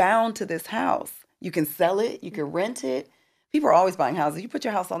bound to this house. You can sell it. You can rent it. People are always buying houses. You put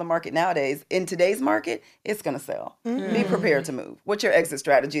your house on the market nowadays. In today's market, it's going to sell. Be prepared to move. What's your exit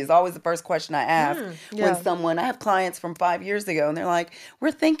strategy is always the first question I ask when I have clients from 5 years ago, and they're like,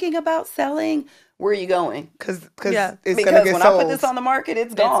 we're thinking about selling. Where are you going? Because it's going to get when sold. I put this on the market,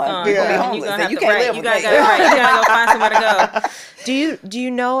 it's gone. You're going to be homeless. You can't live with it. You gotta go find somewhere to go. Do you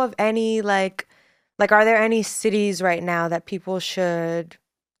know of any like are there any cities right now that people should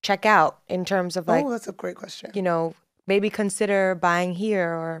check out in terms of like? Oh, that's a great question. Maybe consider buying here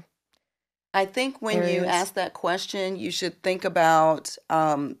or. I think when you ask that question, you should think about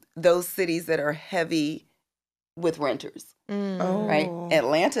those cities that are heavy with renters. Right?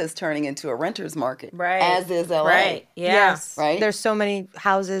 Atlanta is turning into a renter's market. Right. As is LA. Right. Yeah. Yes. Right. There's so many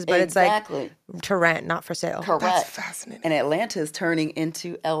houses, but it's like to rent, not for sale. Correct. That's fascinating. And Atlanta is turning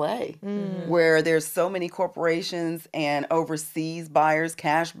into LA, where there's so many corporations and overseas buyers,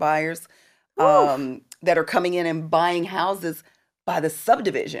 cash buyers, that are coming in and buying houses by the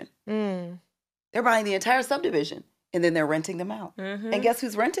subdivision. They're buying the entire subdivision, and then they're renting them out. And guess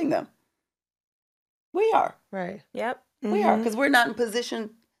who's renting them? We are. Right. Yep. We are, because we're not in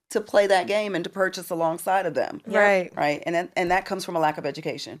position to play that game and to purchase alongside of them. Right. Right. And that comes from a lack of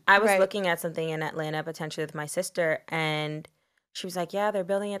education. I was looking at something in Atlanta potentially with my sister, and she was like, yeah, they're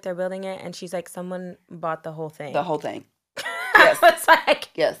building it. And she's like, someone bought the whole thing. The whole thing. Yes. I was like,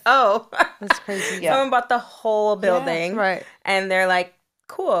 yes. Oh. That's crazy. Someone bought the whole building. Yeah. Right. And they're like,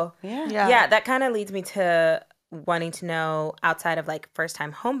 cool. Yeah. Yeah, that kind of leads me to wanting to know, outside of like first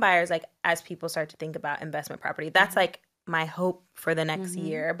time home buyers, like as people start to think about investment property, that's like my hope for the next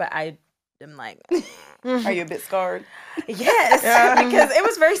year. But I am like, are you a bit scarred? Yes, because it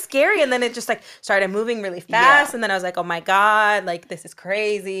was very scary, and then it just like started moving really fast, and then I was like, oh my God, like this is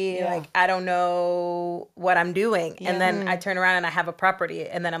crazy. Like I don't know what I'm doing. And then I turn around and I have a property,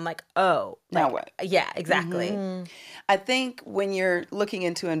 and then I'm like, oh, like, now what? Yeah, exactly. I think when you're looking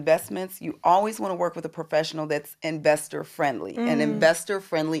into investments, you always want to work with a professional that's investor friendly, an investor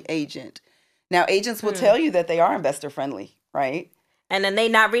friendly agent. Now, agents will tell you that they are investor friendly, right? And then they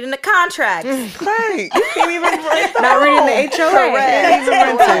not reading the contracts. Right. You can't even write that. Not reading the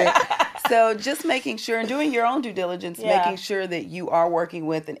HOA. Correct. So just making sure and doing your own due diligence, making sure that you are working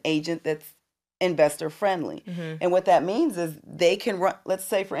with an agent that's investor friendly. And what that means is they can run, let's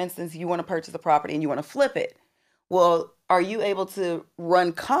say, for instance, you want to purchase a property and you want to flip it. Well, are you able to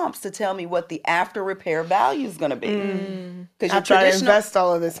run comps to tell me what the after repair value is going to be? Because After I invest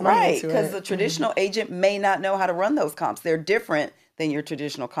all of this money into it. Because the traditional agent may not know how to run those comps. They're different than your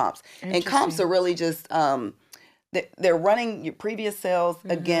traditional comps. And comps are really just they're running your previous sales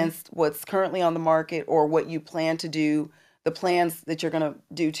against what's currently on the market or what you plan to do, the plans that you're going to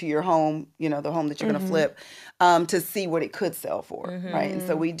do to your home, the home that you're going to flip, to see what it could sell for, right? And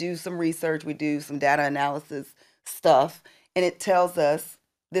so we do some research, we do some data analysis stuff, and it tells us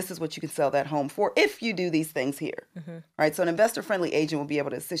this is what you can sell that home for if you do these things here, right? So an investor-friendly agent will be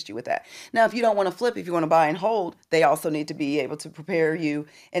able to assist you with that. Now, if you don't want to flip, if you want to buy and hold, they also need to be able to prepare you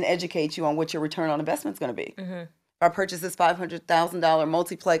and educate you on what your return on investment is going to be. If I purchase this $500,000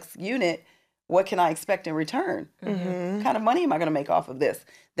 multiplex unit, what can I expect in return? What kind of money am I going to make off of this?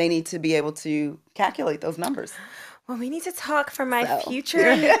 They need to be able to calculate those numbers. Well, we need to talk for my future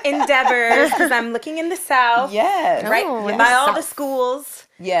endeavors because I'm looking in the South. Yes. Right? By all the schools.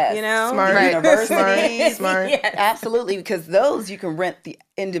 Yes. Smart. Right. Universities. Smart. Yes. Absolutely. Because those you can rent the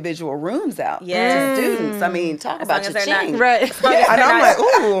individual rooms out to students. I mean, talk about your ching. Right. And I'm like,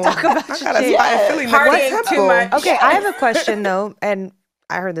 ooh, talk about I got a spot in Philly. Partying too much. Okay, I have a question though, and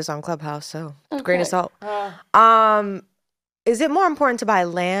I heard this on Clubhouse, so grain of salt. Is it more important to buy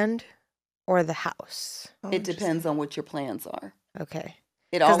land or the house? It depends on what your plans are. Okay.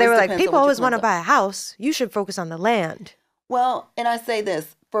 Because they were like, people always want to buy a house. You should focus on the land. Well, and I say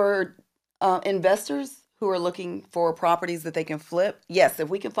this, for investors who are looking for properties that they can flip, yes, if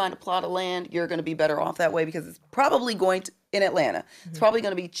we can find a plot of land, you're going to be better off that way because it's probably going to, in Atlanta, it's probably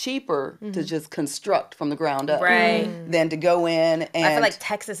going to be cheaper to just construct from the ground up than to go in and... I feel like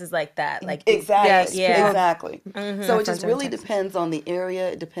Texas is like that. Like Exactly. Yeah. Exactly. So it just really depends on the area.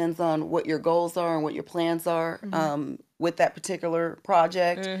 It depends on what your goals are and what your plans are with that particular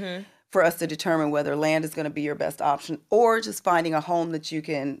project for us to determine whether land is going to be your best option or just finding a home that you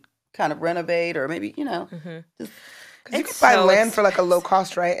can kind of renovate or maybe, just... Because you can buy land for like a low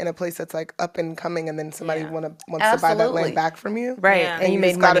cost, right? In a place that's like up and coming, and then somebody wants to buy that land back from you. Right. Yeah. And you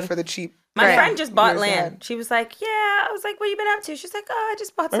just got it for the cheap. My friend just bought land. She was like, I was like, what you been up to? She's like, I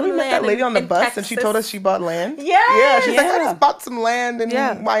just bought some land. Remember that lady on the bus Texas. and she told us she bought land? Yeah. She's like, I just bought some land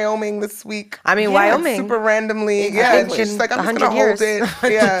in Wyoming this week. I mean, Wyoming. Super randomly. And she's like, I'm just going to hold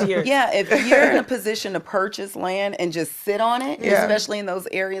it. Yeah, if you're in a position to purchase land and just sit on it, especially in those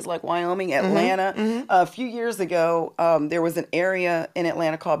areas like Wyoming, Atlanta. A few years ago, there was an area in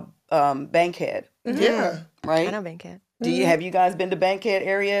Atlanta called Bankhead. Yeah. Right? I know Bankhead. Have you guys been to Bankhead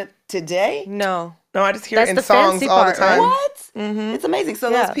area today? No. No, I just hear it in the songs fancy all the part, time. right? What? It's amazing. So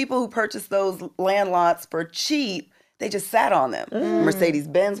those people who purchased those land lots for cheap, they just sat on them.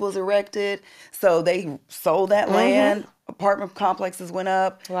 Mercedes-Benz was erected. So they sold that land. Apartment complexes went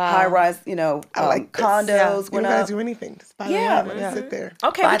up. High-rise, I like condos went You gotta up. do anything. Just buy the land and sit there.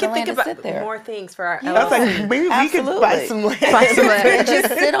 Okay, Buy we the can think land and sit about there. more things for our I was like, maybe we could buy some land. And just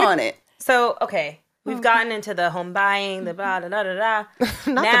sit on it. So, okay, we've gotten into the home buying, the blah, da, da, da, da.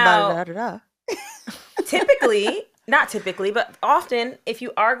 Not Now, the da-da-da-da. typically, not typically, but often, if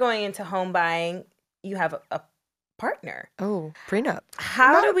you are going into home buying, you have a partner. Oh, prenup.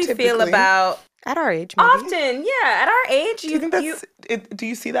 How Not do we feel typically. about... At our age, maybe. Often, yeah. At our age, Do you think that's... do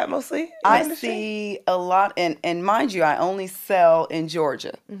you see that mostly? in the I industry? see a lot, and mind you, I only sell in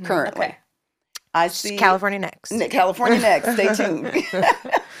Georgia currently. Okay. I see California next. California next. Stay tuned.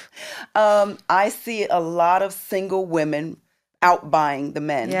 I see a lot of single women out buying the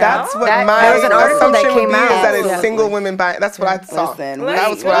men. Yeah. That's what That- my there was an article that assumption would came be out. is that it's Yeah. single women buying. That's what I saw. Listen, that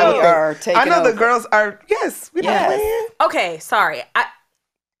was what I would are think. taking I know the over. girls are. Yes, we buy Yes. land. Okay, sorry.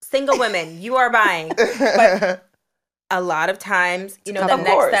 Single women, you are buying. But a lot of times, the Of next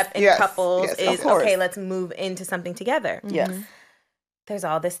course. step in Yes. couples Yes, is, of course. okay, let's move into something together. Yes. There's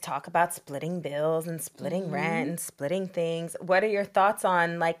all this talk about splitting bills and splitting rent and splitting things. What are your thoughts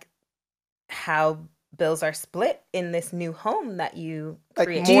on, like, how bills are split in this new home that you Like,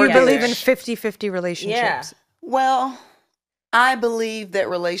 create? Do you Mortgage. believe in 50-50 relationships? Yeah. Well, I believe that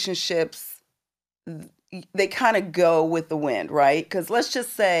relationships, they kind of go with the wind, right? Because let's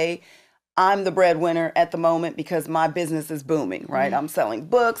just say I'm the breadwinner at the moment because my business is booming, right? I'm selling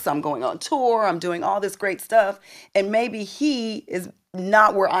books, I'm going on tour, I'm doing all this great stuff. And maybe he is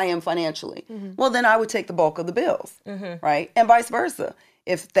not where I am financially. Well, then I would take the bulk of the bills, right? And vice versa.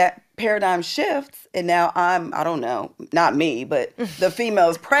 If that paradigm shifts and now I don't know, not me, but the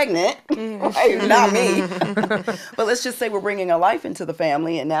female is pregnant, right? Not me. But let's just say we're bringing a life into the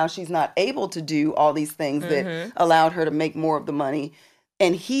family and now she's not able to do all these things that allowed her to make more of the money.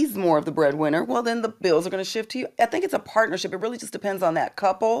 and he's more of the breadwinner, well, then the bills are going to shift to you. I think it's a partnership. It really just depends on that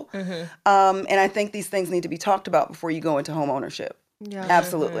couple. And I think these things need to be talked about before you go into home ownership. Yeah.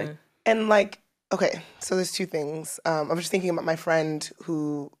 Absolutely. And like, okay, so there's two things. I was just thinking about my friend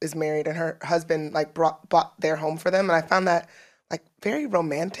who is married and her husband like bought their home for them. And I found that like very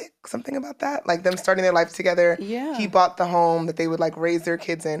romantic, something about that. Like them starting their life together. Yeah. He bought the home that they would like raise their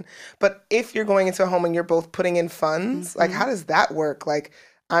kids in. But if you're going into a home and you're both putting in funds, like how does that work? Like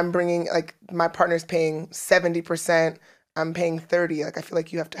I'm bringing, like my partner's paying 70%, I'm paying 30%. Like I feel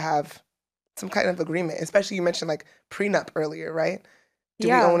like you have to have some kind of agreement, especially you mentioned like prenup earlier, right? Do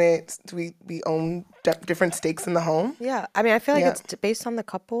we own it? Do we own different stakes in the home? Yeah. I mean, I feel like it's based on the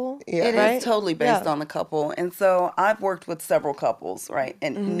couple. Yeah. It is totally based on the couple. And so I've worked with several couples, right?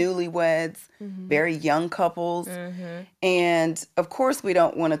 And newlyweds, very young couples. And of course, we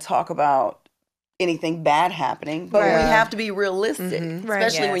don't want to talk about anything bad happening, but we have to be realistic,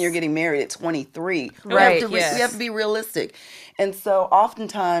 especially when you're getting married at 23. Right. We have to be realistic. And so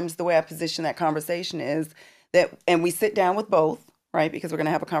oftentimes the way I position that conversation is that, and we sit down with both, right? Because we're going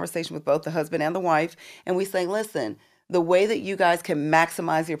to have a conversation with both the husband and the wife. And we say, listen, the way that you guys can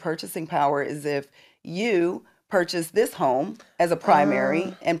maximize your purchasing power is if you purchase this home as a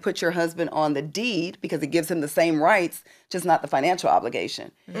primary and put your husband on the deed because it gives him the same rights, just not the financial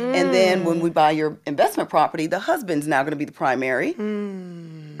obligation. And then when we buy your investment property, the husband's now going to be the primary,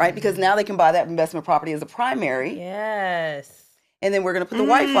 right? Because now they can buy that investment property as a primary. Yes. And then we're going to put the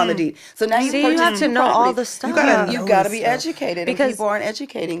wife on the deed. So now you have to know all the stuff. You got to be educated, because people aren't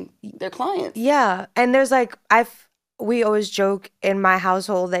educating their clients. Yeah, and there's like we always joke in my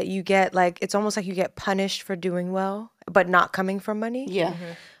household that you get like, it's almost like you get punished for doing well, but not coming from money. Yeah.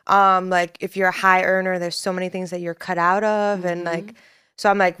 Like if you're a high earner, there's so many things that you're cut out of, and like,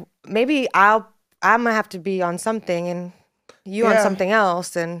 so I'm like, maybe I'm gonna have to be on something and you on something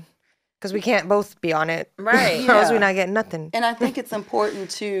else, and. Because we can't both be on it. Right. Or else we're not getting nothing. And I think it's important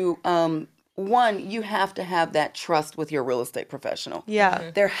to, one, you have to have that trust with your real estate professional.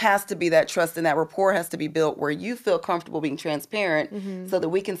 Yeah. There has to be that trust, and that rapport has to be built where you feel comfortable being transparent so that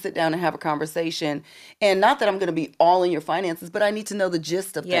we can sit down and have a conversation. And not that I'm going to be all in your finances, but I need to know the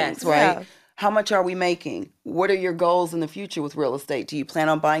gist of things, right? Yeah. How much are we making? What are your goals in the future with real estate? Do you plan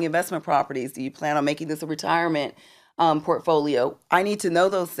on buying investment properties? Do you plan on making this a retirement portfolio? I need to know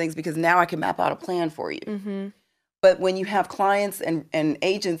those things because now I can map out a plan for you. But when you have clients and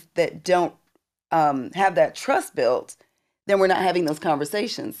agents that don't have that trust built, then we're not having those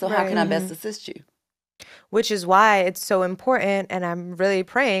conversations. So how can I best assist you? Which is why it's so important, and I'm really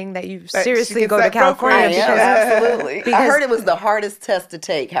praying that you seriously go to California. Absolutely. I heard it was the hardest test to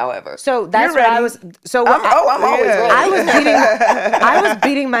take, however. So that's what I was. So I'm always ready. I was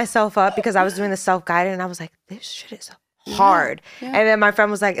beating myself up because I was doing the self-guided, and I was like, this shit is hard. And then my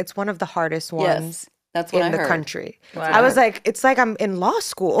friend was like, it's one of the hardest ones. That's what in the country. I was like, it's like I'm in law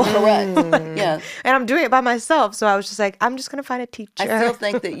school. Correct. Yeah. And I'm doing it by myself. So I was just like, I'm just going to find a teacher. I still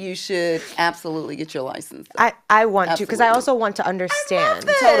think that you should absolutely get your license. I want to, because I also want to understand.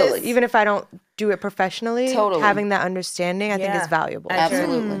 Totally. Even if I don't do it professionally, having that understanding, I think is valuable.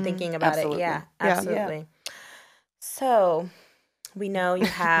 Absolutely. Thinking about it. Yeah, absolutely. Yeah. So... we know you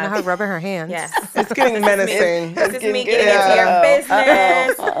have... know how to rub in her hands. Yes. It's getting menacing. This is me getting into your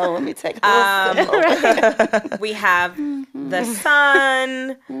business. Let me take a sip. We have the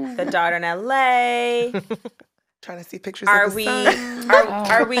son, the daughter in LA. Trying to see pictures of the sun.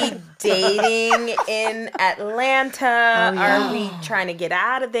 Are we dating in Atlanta? Are we trying to get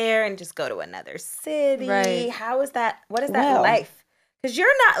out of there and just go to another city? Right. How is that? What is that life? Because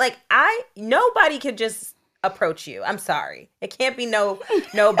you're not like, nobody could just approach you. I'm sorry. It can't be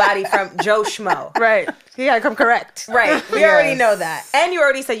nobody from Joe Schmo. Right. You gotta come correct. Right. We already know that. And you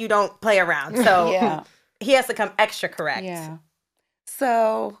already said you don't play around. So he has to come extra correct. Yeah.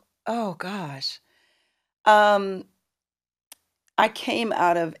 So, oh gosh. I came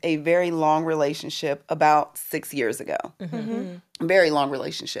out of a very long relationship about 6 years ago. Very long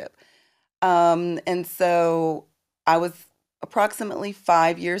relationship. And so I was approximately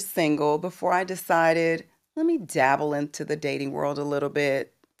 5 years single before I decided, let me dabble into the dating world a little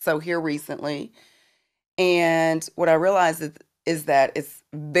bit. So here recently. And what I realized is that it's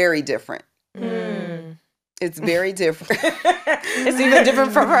very different. It's very different. It's even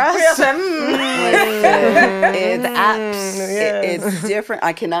different from us. It's apps. It's different.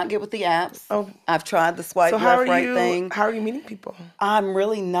 I cannot get with the apps. I've tried the swipe left, right thing. How are you meeting people? I'm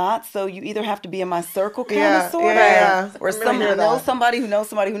really not. So you either have to be in my circle kind of, sort of, or someone knows somebody who knows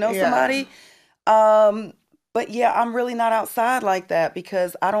somebody who knows somebody. But yeah, I'm really not outside like that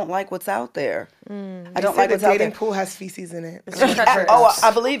because I don't like what's out there. I don't like what's the out dating there. pool has feces in it.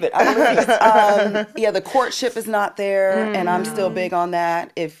 I believe it. Yeah, the courtship is not there, and I'm still big on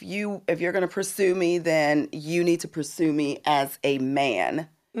that. If you're going to pursue me, then you need to pursue me as a man,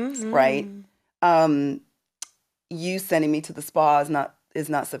 right? You sending me to the spa is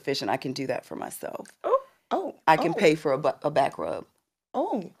not sufficient. I can do that for myself. I can pay for a back rub.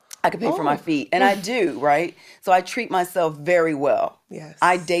 I can pay for my feet, and I do, right? So I treat myself very well. Yes.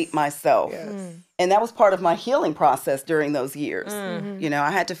 I date myself. Yes. And that was part of my healing process during those years. You know,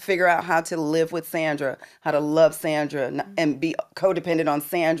 I had to figure out how to live with Sandra, how to love Sandra, and be codependent on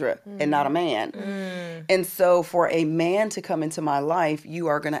Sandra and not a man. And so for a man to come into my life, you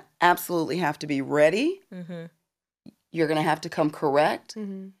are going to absolutely have to be ready. You're going to have to come correct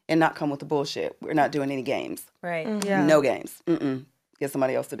and not come with the bullshit. We're not doing any games. Right. Yeah. No games. Get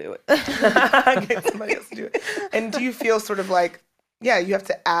somebody else to do it. Get somebody else to do it. And do you feel sort of like, you have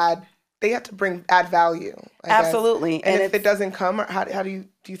to add value? I guess. Absolutely. And if it doesn't come, how do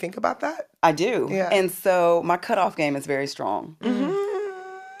you think about that? I do. Yeah. And so my cutoff game is very strong.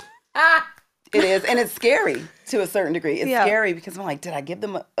 It is. And it's scary to a certain degree. It's scary because I'm like, did I give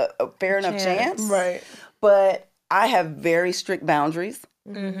them a fair enough chance? Right. But I have very strict boundaries.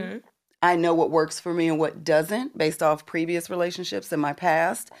 I know what works for me and what doesn't based off previous relationships in my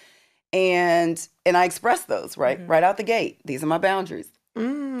past. And I express those right out the gate. These are my boundaries.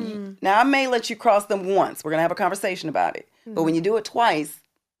 Now, I may let you cross them once. We're going to have a conversation about it. But when you do it twice,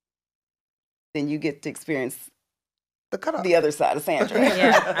 then you get to experience the cutoff. The other side of Sandra.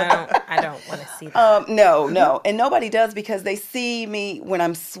 I don't want to see that. No. And nobody does because they see me when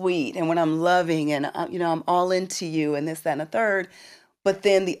I'm sweet and when I'm loving and, I'm all into you and this, that, and a third. But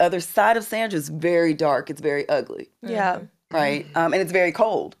then the other side of Sandra is very dark. It's very ugly. Yeah. Right? And it's very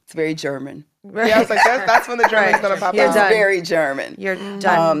cold. It's very German. Right. Yeah, I was like, that's when the German's going to pop out. It's very German. You're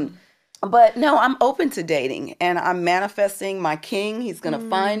done. But no, I'm open to dating. And I'm manifesting my king. He's going to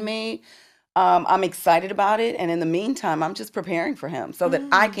find me. I'm excited about it. And in the meantime, I'm just preparing for him so that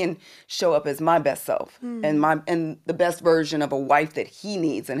I can show up as my best self and the best version of a wife that he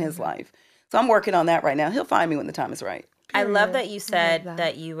needs in his life. So I'm working on that right now. He'll find me when the time is right. I love that you said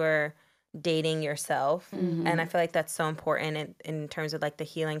that you were dating yourself. And I feel like that's so important in terms of like the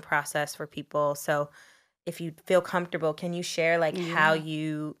healing process for people. So if you feel comfortable, can you share like how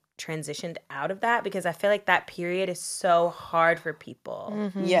you transitioned out of that? Because I feel like that period is so hard for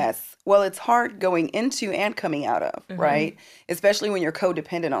people. Yes. Well, it's hard going into and coming out of, right? Especially when you're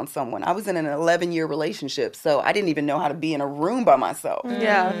codependent on someone. I was in an 11-year relationship, so I didn't even know how to be in a room by myself.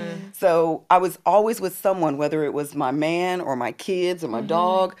 Yeah. So I was always with someone, whether it was my man or my kids or my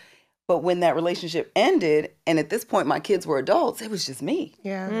dog. But when that relationship ended, and at this point my kids were adults, it was just me.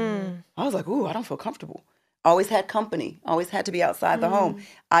 Yeah. I was like, ooh, I don't feel comfortable. Always had company. Always had to be outside the home.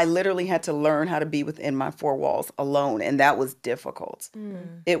 I literally had to learn how to be within my four walls alone, and that was difficult.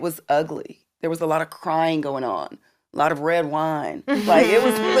 It was ugly. There was a lot of crying going on, a lot of red wine. Like it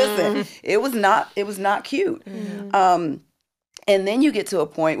was not cute. And then you get to a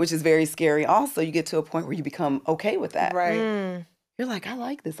point, which is very scary also, you get to a point where you become okay with that. Right. You're like, I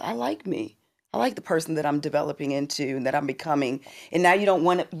like this. I like me. I like the person that I'm developing into and that I'm becoming. And now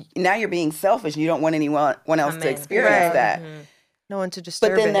now you're being selfish and you don't want anyone else to experience that. No one to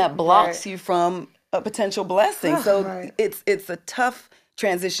disturb But then it. that blocks you from a potential blessing. So it's a tough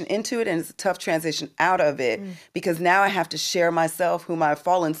transition into it and it's a tough transition out of it because now I have to share myself, whom I've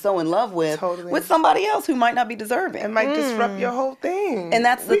fallen so in love with somebody else who might not be deserving. It might disrupt your whole thing. And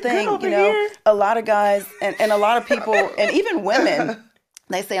that's the thing, a lot of guys and a lot of people and even women,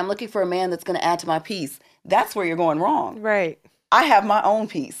 they say, I'm looking for a man that's going to add to my peace. That's where you're going wrong. Right. I have my own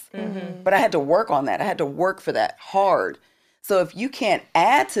peace, but I had to work on that. I had to work for that hard. So if you can't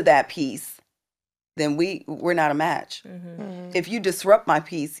add to that peace, then we're not a match. If you disrupt my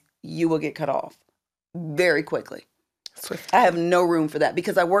peace, you will get cut off very quickly. I have no room for that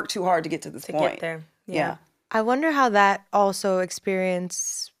because I worked too hard to get to this point. Get there. Yeah. I wonder how that also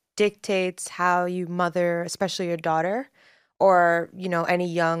experience dictates how you mother, especially your daughter, or, any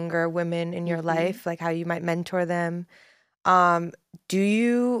younger women in your life, like how you might mentor them. Do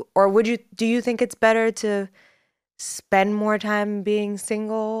you think it's better to spend more time being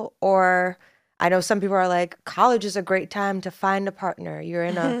single? Or I know some people are like, college is a great time to find a partner. You're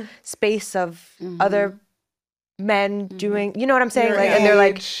in a space of other men doing, you know what I'm saying? Like, and they're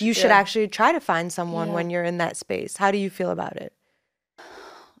like, you should actually try to find someone when you're in that space. How do you feel about it?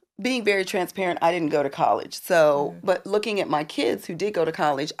 being very transparent, I didn't go to college. So, but looking at my kids who did go to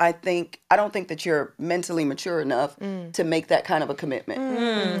college, I don't think that you're mentally mature enough to make that kind of a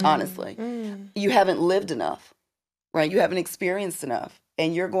commitment, honestly. You haven't lived enough, right? You haven't experienced enough.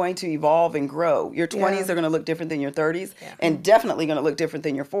 And you're going to evolve and grow. Your 20s are going to look different than your 30s and definitely going to look different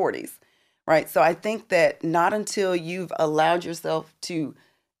than your 40s, right? So I think that not until you've allowed yourself to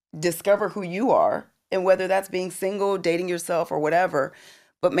discover who you are, and whether that's being single, dating yourself, or whatever,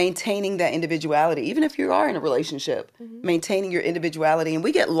 but maintaining that individuality, even if you are in a relationship, maintaining your individuality. And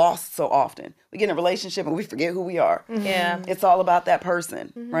we get lost so often. We get in a relationship and we forget who we are. Yeah. It's all about that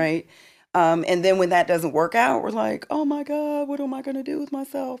person, right? And then when that doesn't work out, we're like, oh my God, what am I going to do with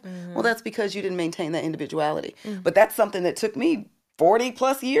myself? Well, that's because you didn't maintain that individuality. But that's something that took me 40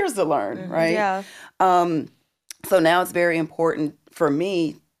 plus years to learn, right? Yeah. So now it's very important for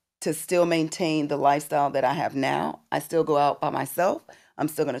me to still maintain the lifestyle that I have now. I still go out by myself. I'm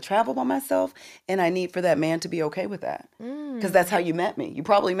still going to travel by myself. And I need for that man to be okay with that. Because that's how you met me. You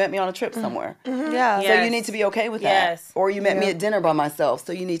probably met me on a trip somewhere. Yeah. So you need to be okay with that. Or you met me at dinner by myself.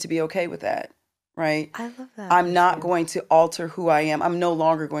 So you need to be okay with that. Right? I love that. I'm not going to alter who I am. I'm no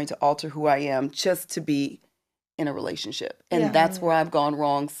longer going to alter who I am just to be in a relationship. And that's where I've gone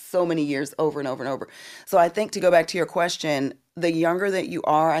wrong so many years over and over and over. So I think, to go back to your question, the younger that you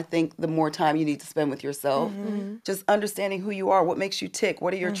are, I think the more time you need to spend with yourself. Just understanding who you are, what makes you tick,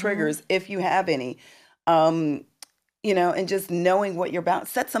 what are your triggers, if you have any. You know, and just knowing what you're about.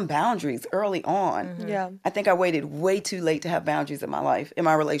 Set some boundaries early on. Yeah. I think I waited way too late to have boundaries in my life, in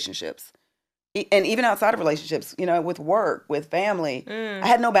my relationships. And even outside of relationships, you know, with work, with family, I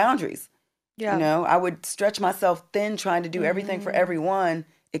had no boundaries. Yeah. You know, I would stretch myself thin trying to do everything for everyone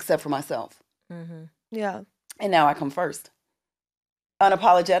except for myself. Yeah. And now I come first,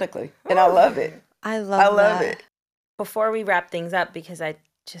 unapologetically. And I love it. I love that. it. Before we wrap things up, because I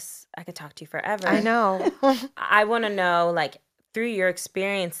could talk to you forever. I know. I want to know, like, through your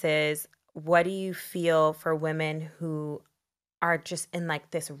experiences, what do you feel for women who are just in, like,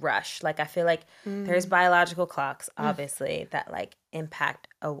 this rush? Like, I feel like there's biological clocks, obviously, that, like, impact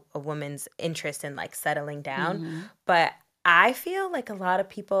a woman's interest in, like, settling down. But I feel like a lot of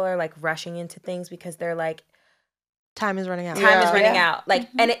people are, like, rushing into things because they're like, Time is running out. time is running out. Like,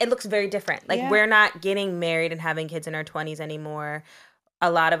 and it looks very different. Like, we're not getting married and having kids in our 20s anymore.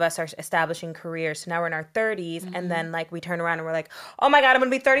 A lot of us are establishing careers. So now we're in our 30s, and then, like, we turn around and we're like, oh my God, I'm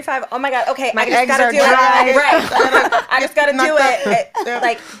going to be 35. Oh my God, okay, I just got to do it. Right. I just got to do it.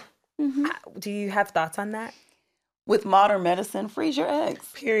 Like, do you have thoughts on that? With modern medicine, freeze your eggs.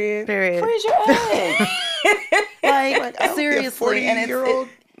 Period. Freeze your eggs. like seriously. And 40-year-old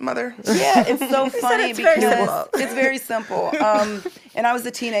mother. Yeah, it's so funny it's very because it's very simple. And I was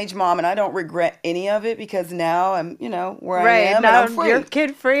a teenage mom, and I don't regret any of it because now I'm, you know, where I am, now and I'm free. you're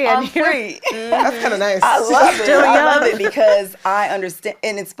kid free. I'm free. That's kind of nice. I love it. Still I love young. it because I understand.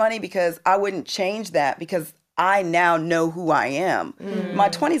 And it's funny because I wouldn't change that because I now know who I am. My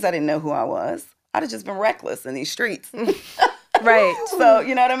 20s, I didn't know who I was. I'd have just been reckless in these streets. Right. So,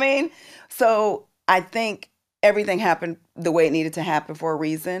 you know what I mean? So I think everything happened the way it needed to happen for a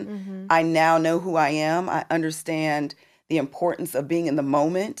reason. I now know who I am. I understand the importance of being in the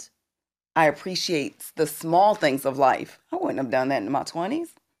moment. I appreciate the small things of life. I wouldn't have done that in my 20s.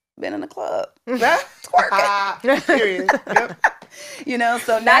 Been in a club. Twerking. Period. Yep. You know,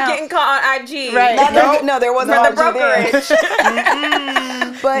 so Not now... getting caught on IG. Right. No, there wasn't For the IG then.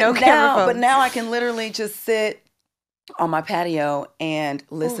 brokerage. But No camera phones. but now I can literally just sit on my patio and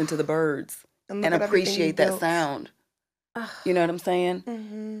listen to the birds And and look at everything you appreciate that built. sound. You know what I'm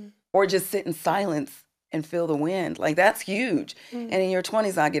saying? Or just sit in silence and feel the wind. Like, that's huge. And in your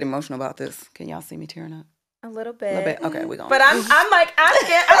 20s, I get emotional about this. Can y'all see me tearing up? A little A bit. little bit? Okay, we're going. But I'm like, I'm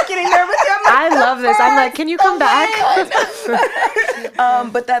getting nervous. I'm like, I love this. I'm like, can you come back?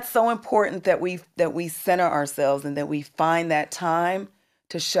 But that's so important that we center ourselves and that we find that time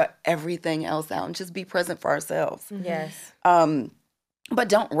to shut everything else out and just be present for ourselves. yes. But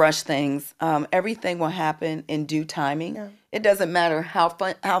don't rush things. Everything will happen in due timing. Yeah. It doesn't matter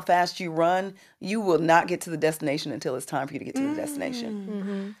how fast you run. You will not get to the destination until it's time for you to get to the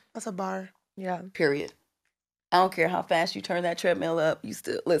destination. That's a bar. Yeah. Period. I don't care how fast you turn that treadmill up. You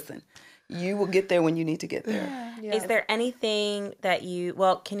still listen. You will get there when you need to get there. Yeah. Is there anything that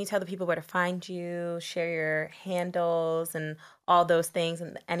can you tell the people where to find you, share your handles and all those things,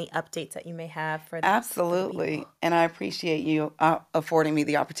 and any updates that you may have for Absolutely. And I appreciate you affording me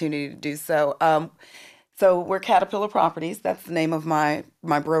the opportunity to do so. So we're Caterpillar Properties. That's the name of my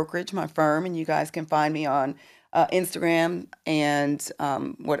brokerage, my firm, and you guys can find me on Instagram and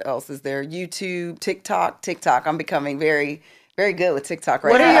what else is there? YouTube, TikTok. I'm becoming very very good with TikTok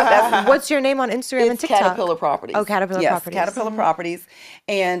right now. What's your name on Instagram and TikTok? Caterpillar Properties. Oh, Caterpillar Properties. Caterpillar Properties.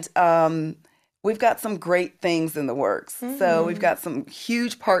 And we've got some great things in the works. So we've got some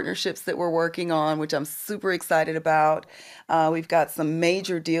huge partnerships that we're working on, which I'm super excited about. We've got some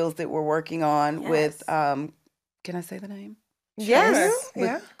major deals that we're working on with, can I say the name? Yes.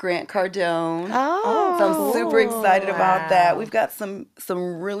 With Grant Cardone. Oh. So I'm super excited about that. We've got some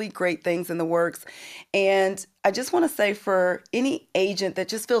really great things in the works. And I just want to say, for any agent that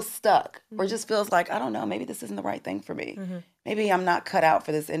just feels stuck or just feels like, I don't know, maybe this isn't the right thing for me. Maybe I'm not cut out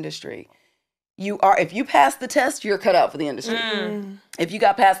for this industry. If you pass the test, you're cut out for the industry. If you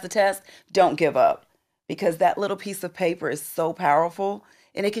got past the test, don't give up, because that little piece of paper is so powerful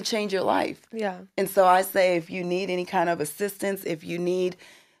and it can change your life. Yeah. And so I say, if you need any kind of assistance, if you need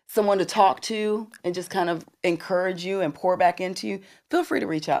someone to talk to and just kind of encourage you and pour back into you, feel free to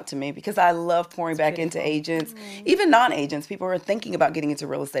reach out to me, because I love pouring back into agents, even non-agents, people who are thinking about getting into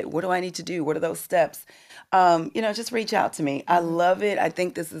real estate. What do I need to do? What are those steps? Just reach out to me. I love it. I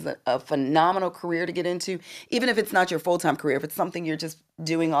think this is a phenomenal career to get into, even if it's not your full-time career, if it's something you're just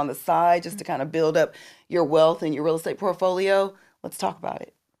doing on the side just to kind of build up your wealth and your real estate portfolio. Let's talk about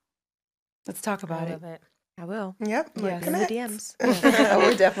it. Let's talk about it. I will. Yep. Yes. In the DMs.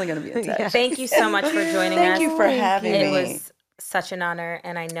 We're definitely going to be in touch. Yeah. Thank you so much for joining us. Thank you for having me. It was such an honor,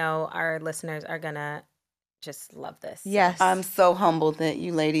 and I know our listeners are going to just love this. Yes. I'm so humbled that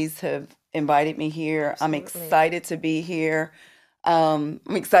you ladies have invited me here. Absolutely. I'm excited to be here. I'm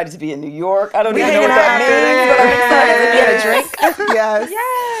excited to be in New York. I don't even know what that means, but I'm excited to get a drink. Yes.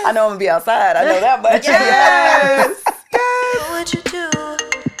 I know I'm going to be outside. I know that much. Yes. What would you do?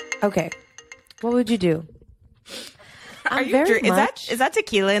 Okay. What would you do? Are you is that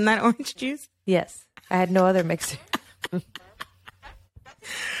tequila in that orange juice? Yes. I had no other mixer.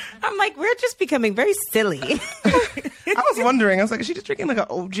 I'm like, we're just becoming very silly. I was wondering. I was like, is she just drinking like an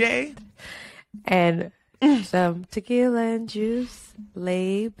OJ? And some tequila and juice.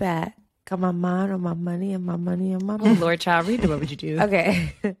 Lay back. Got my mind on my money and my money on my money. Lord Child, read it. What would you do?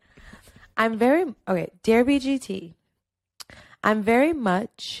 Okay. Dear BGT, I'm very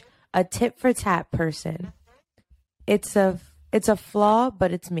much a tit for tat person. It's a flaw,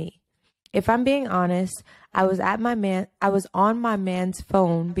 but it's me. If I'm being honest, I was on my man's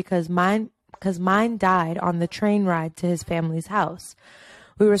phone because mine died on the train ride to his family's house.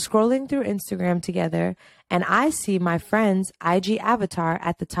 We were scrolling through Instagram together, and I see my friend's IG avatar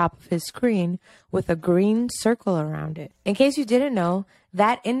at the top of his screen with a green circle around it. In case you didn't know,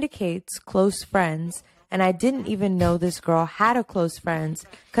 that indicates close friends, and I didn't even know this girl had a close friends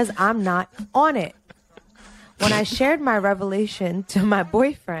because I'm not on it. When I shared my revelation to my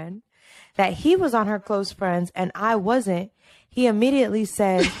boyfriend that he was on her close friends and I wasn't, he immediately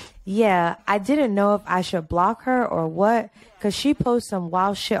said, yeah, I didn't know if I should block her or what, because she posts some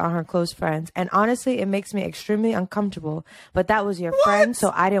wild shit on her close friends. And honestly, it makes me extremely uncomfortable. But that was your friend,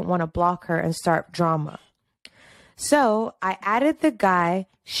 so I didn't want to block her and start drama. So I added the guy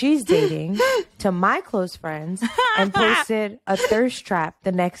she's dating to my close friends and posted a thirst trap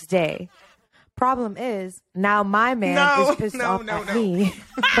the next day. Problem is, now my man is pissed off at me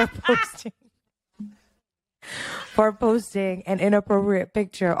for posting an inappropriate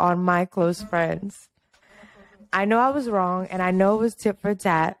picture on my close friends. I know I was wrong, and I know it was tit for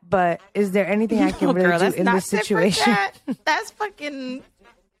tat, but is there anything I can really do in this situation? That's fucking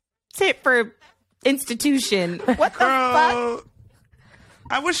tit for institution. What the fuck?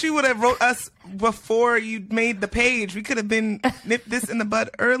 I wish you would have wrote us before you made the page. We could have been nipped this in the bud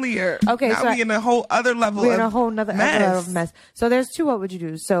earlier. Okay, now so we in a whole other level. We're in a whole nother level of mess. So there's two. What would you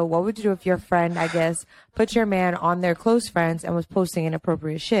do? So what would you do if your friend, I guess, put your man on their close friends and was posting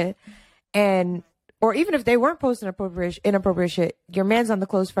inappropriate shit, or even if they weren't posting inappropriate shit, your man's on the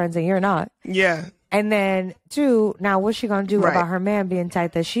close friends and you're not. Yeah. And then two, now what's she gonna do about her man being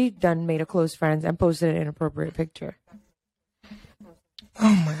tight that she done made a close friends and posted an inappropriate picture?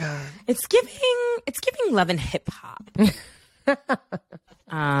 Oh my God. It's giving love and hip hop.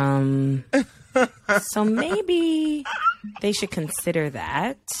 So maybe they should consider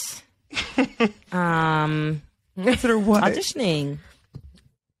that. Consider what? Auditioning.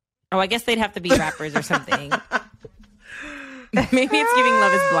 Oh, I guess they'd have to be rappers or something. Maybe it's giving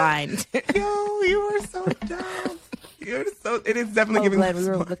Love is Blind. Yo, you are so dumb. It is definitely giving Glenn, we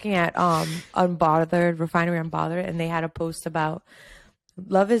were looking at Unbothered, Refinery Unbothered, and they had a post about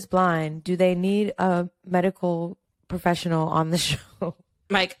Love is Blind. Do they need a medical professional on the show?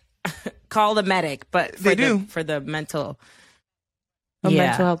 Like, call the medic, but they do for the mental.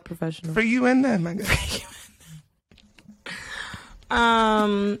 Mental health professional. For you and them, I guess.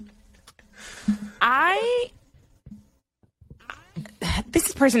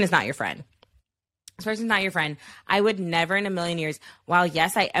 this person is not your friend. This person's not your friend. I would never in a million years, while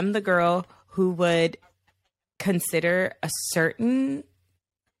yes, I am the girl who would consider a certain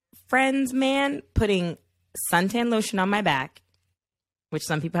friend's man putting suntan lotion on my back, which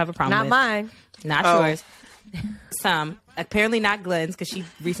some people have a problem with. Not mine. Not yours. Some. Apparently not Glenn's, because she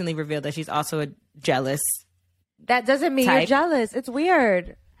recently revealed that she's also a jealous. That doesn't mean type. you're jealous. It's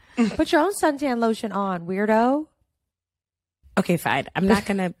weird. Put your own suntan lotion on, weirdo. Okay, fine. I'm not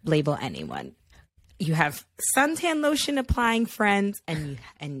going to label anyone. You have suntan lotion applying friends and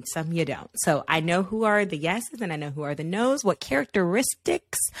some you don't. So I know who are the yeses and I know who are the nos. What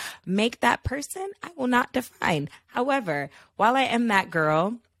characteristics make that person, I will not define. However, while I am that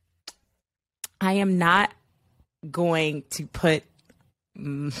girl, I am not going to put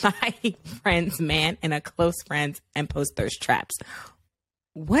my friend's man in a close friends and post thirst traps.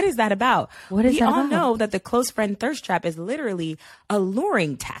 What is that about? What is that We all about? know that the close friend thirst trap is literally a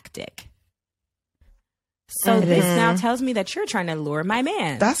luring tactic. So this now tells me that you're trying to lure my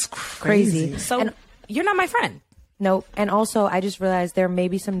man. That's crazy. So you're not my friend. Nope. And also, I just realized there may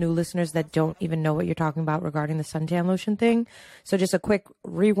be some new listeners that don't even know what you're talking about regarding the suntan lotion thing. So just a quick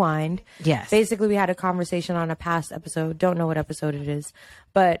rewind. Yes. Basically, we had a conversation on a past episode. Don't know what episode it is.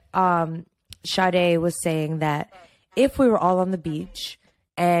 But Sade was saying that if we were all on the beach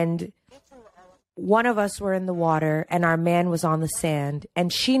and one of us were in the water and our man was on the sand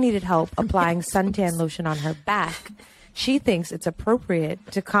and she needed help applying suntan lotion on her back, she thinks it's appropriate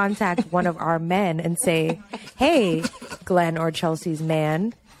to contact one of our men and say, hey, Glenn or Chelsea's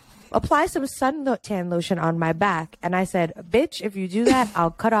man, apply some suntan lotion on my back. And I said, bitch, if you do that,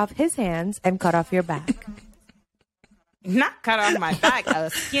 I'll cut off his hands and cut off your back. Not cut off my back, a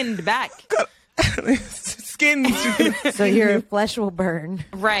skinned back. Skin. So your flesh will burn.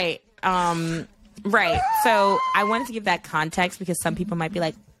 Right. Right. So I wanted to give that context because some people might be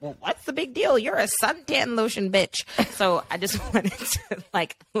like, well, what's the big deal? You're a suntan lotion bitch. So I just wanted to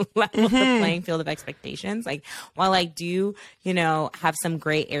level the playing field of expectations. Like, while I do, have some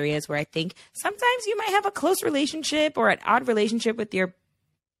gray areas where I think sometimes you might have a close relationship or an odd relationship with your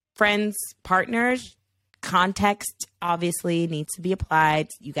friends' partners. Context obviously needs to be applied.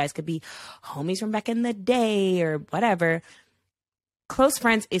 You guys could be homies from back in the day or whatever. Close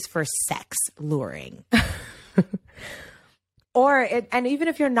friends is for sex luring. And even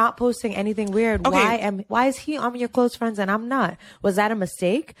if you're not posting anything weird, why is he on your close friends and I'm not? Was that a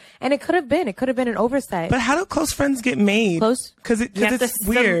mistake? And it could have been an oversight. But how do close friends get made? Because it's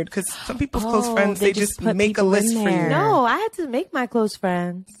weird. Because some people's close friends, they just make a list for you. No, I had to make my close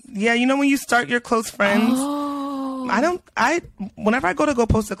friends. Yeah, when you start your close friends, whenever I go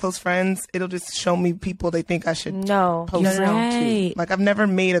post to close friends, it'll just show me people they think I should post to. Like, I've never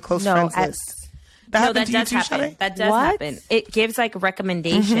made a close friends list. That does happen. That does happen. It gives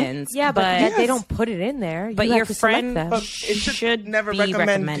recommendations. Yeah, but they don't put it in there. But your friend should never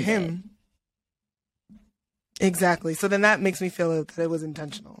recommend him. Exactly. So then that makes me feel that it was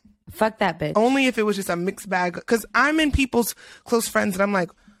intentional. Fuck that bitch. Only if it was just a mixed bag. Because I'm in people's close friends and I'm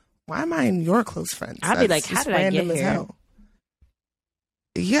like, why am I in your close friends? I'd be like, how did I get here?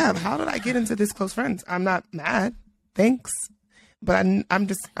 Yeah, how did I get into this close friends? I'm not mad. Thanks. But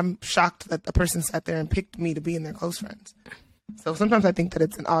I'm shocked that the person sat there and picked me to be in their close friends. So sometimes I think that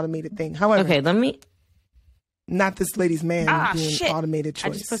it's an automated thing. However, not this lady's man being an automated choice. I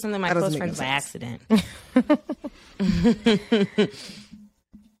just put something in my close friends by accident.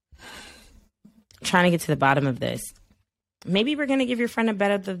 Trying to get to the bottom of this. Maybe we're gonna give your friend the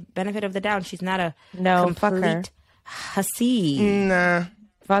benefit of the doubt. She's not a complete hussy. Nah,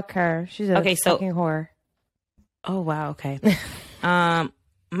 fuck her. She's a fucking whore. Oh wow. Okay.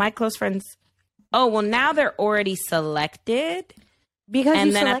 My close friends. Oh well, now they're already selected. Because and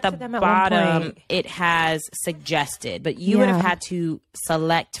you then at the them at bottom, it has suggested, but you would have had to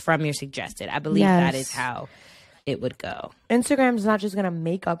select from your suggested. I believe that is how it would go. Instagram's not just gonna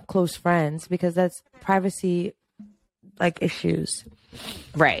make up close friends because that's privacy issues,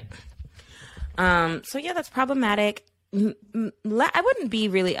 right? So yeah, that's problematic. I wouldn't be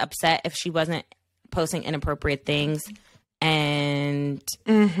really upset if she wasn't posting inappropriate things, and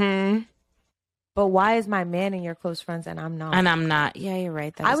but why is my man in your close friends and I'm not? And I'm not. Yeah, you're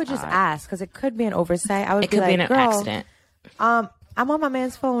right. I would just ask because it could be an oversight. I would be could be like, an accident. I'm on my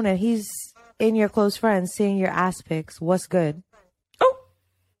man's phone and he's in your close friends seeing your ass pics. What's good? Oh.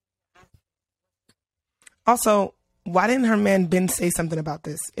 Also, why didn't her man Ben say something about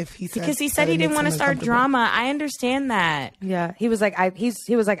this? If he said because he said he didn't want to start drama. I understand that. Yeah, he was like, I've been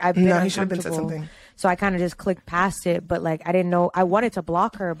no, he should have been said something. So I kind of just clicked past it. But like, I didn't know. I wanted to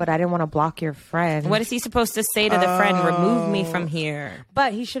block her, but I didn't want to block your friend. What is he supposed to say to the friend? Remove me from here.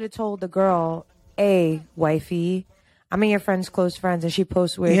 But he should have told the girl, hey, wifey, I'm in your friend's close friends and she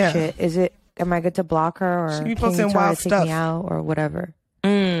posts weird shit. Am I good to block her, or she be can you posting tell her wild to take stuff me out or whatever?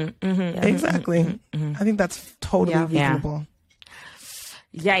 Exactly. I think that's totally reasonable.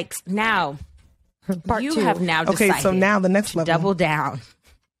 Yikes. Now, Part you two. have now decided Okay, so now the next level. double down.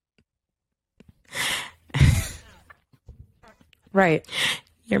 Right.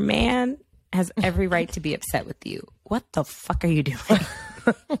 Your man has every right to be upset with you. What the fuck are you doing?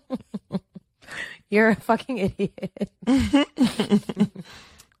 You're a fucking idiot.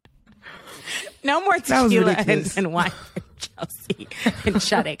 No more That was tequila ridiculous. and wine for Chelsea and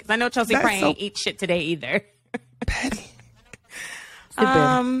shut it. Because I know Chelsea That's probably so ain't eat shit today either. Petty.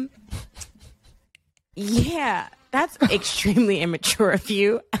 Yeah, that's extremely immature of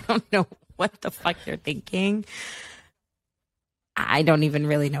you. I don't know what the fuck you're thinking. I don't even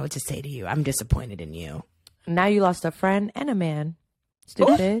really know what to say to you. I'm disappointed in you. Now you lost a friend and a man.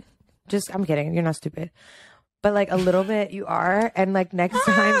 Stupid. I'm kidding. You're not stupid. But like a little bit you are. And like next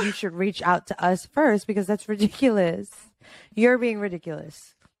time you should reach out to us first, because that's ridiculous. You're being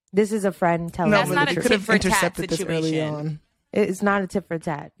ridiculous. This is a friend telling That's you not the a truth. could have tit for tat intercepted this early situation. on. It's not a tit for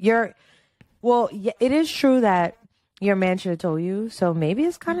tat. It is true that your man should have told you. So maybe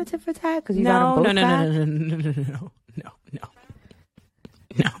it's kind of tit for tat because you got them both back.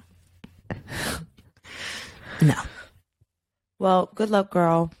 No. Well, good luck,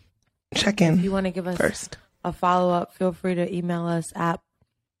 girl. Check in. If you want to give us first. a follow-up, feel free to email us at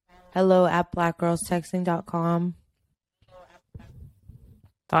hello@blackgirlstexting.com.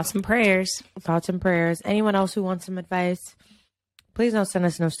 Thoughts and prayers. Thoughts and prayers. Anyone else who wants some advice, please don't send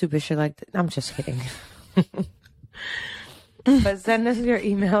us no stupid shit like that. I'm just kidding. But send us your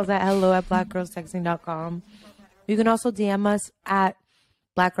emails at hello@blackgirlstexting.com. You can also DM us at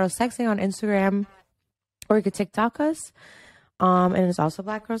blackgirlstexting on Instagram, or you could TikTok us. And it's also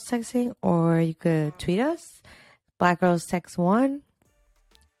Black Girls Texting, or you could tweet us, Black Girls Text 1,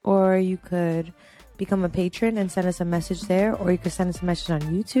 or you could become a patron and send us a message there, or you could send us a message on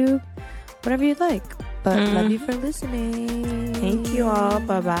YouTube, whatever you'd like. But love you for listening. Thank you all.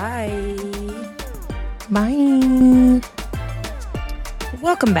 Bye-bye. Bye.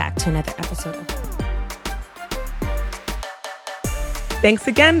 Welcome back to another episode of Thanks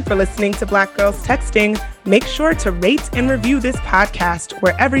again for listening to Black Girls Texting. Make sure to rate and review this podcast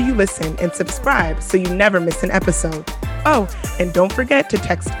wherever you listen and subscribe so you never miss an episode. Oh, and don't forget to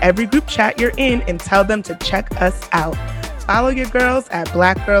text every group chat you're in and tell them to check us out. Follow your girls at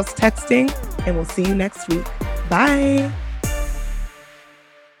Black Girls Texting, and we'll see you next week. Bye.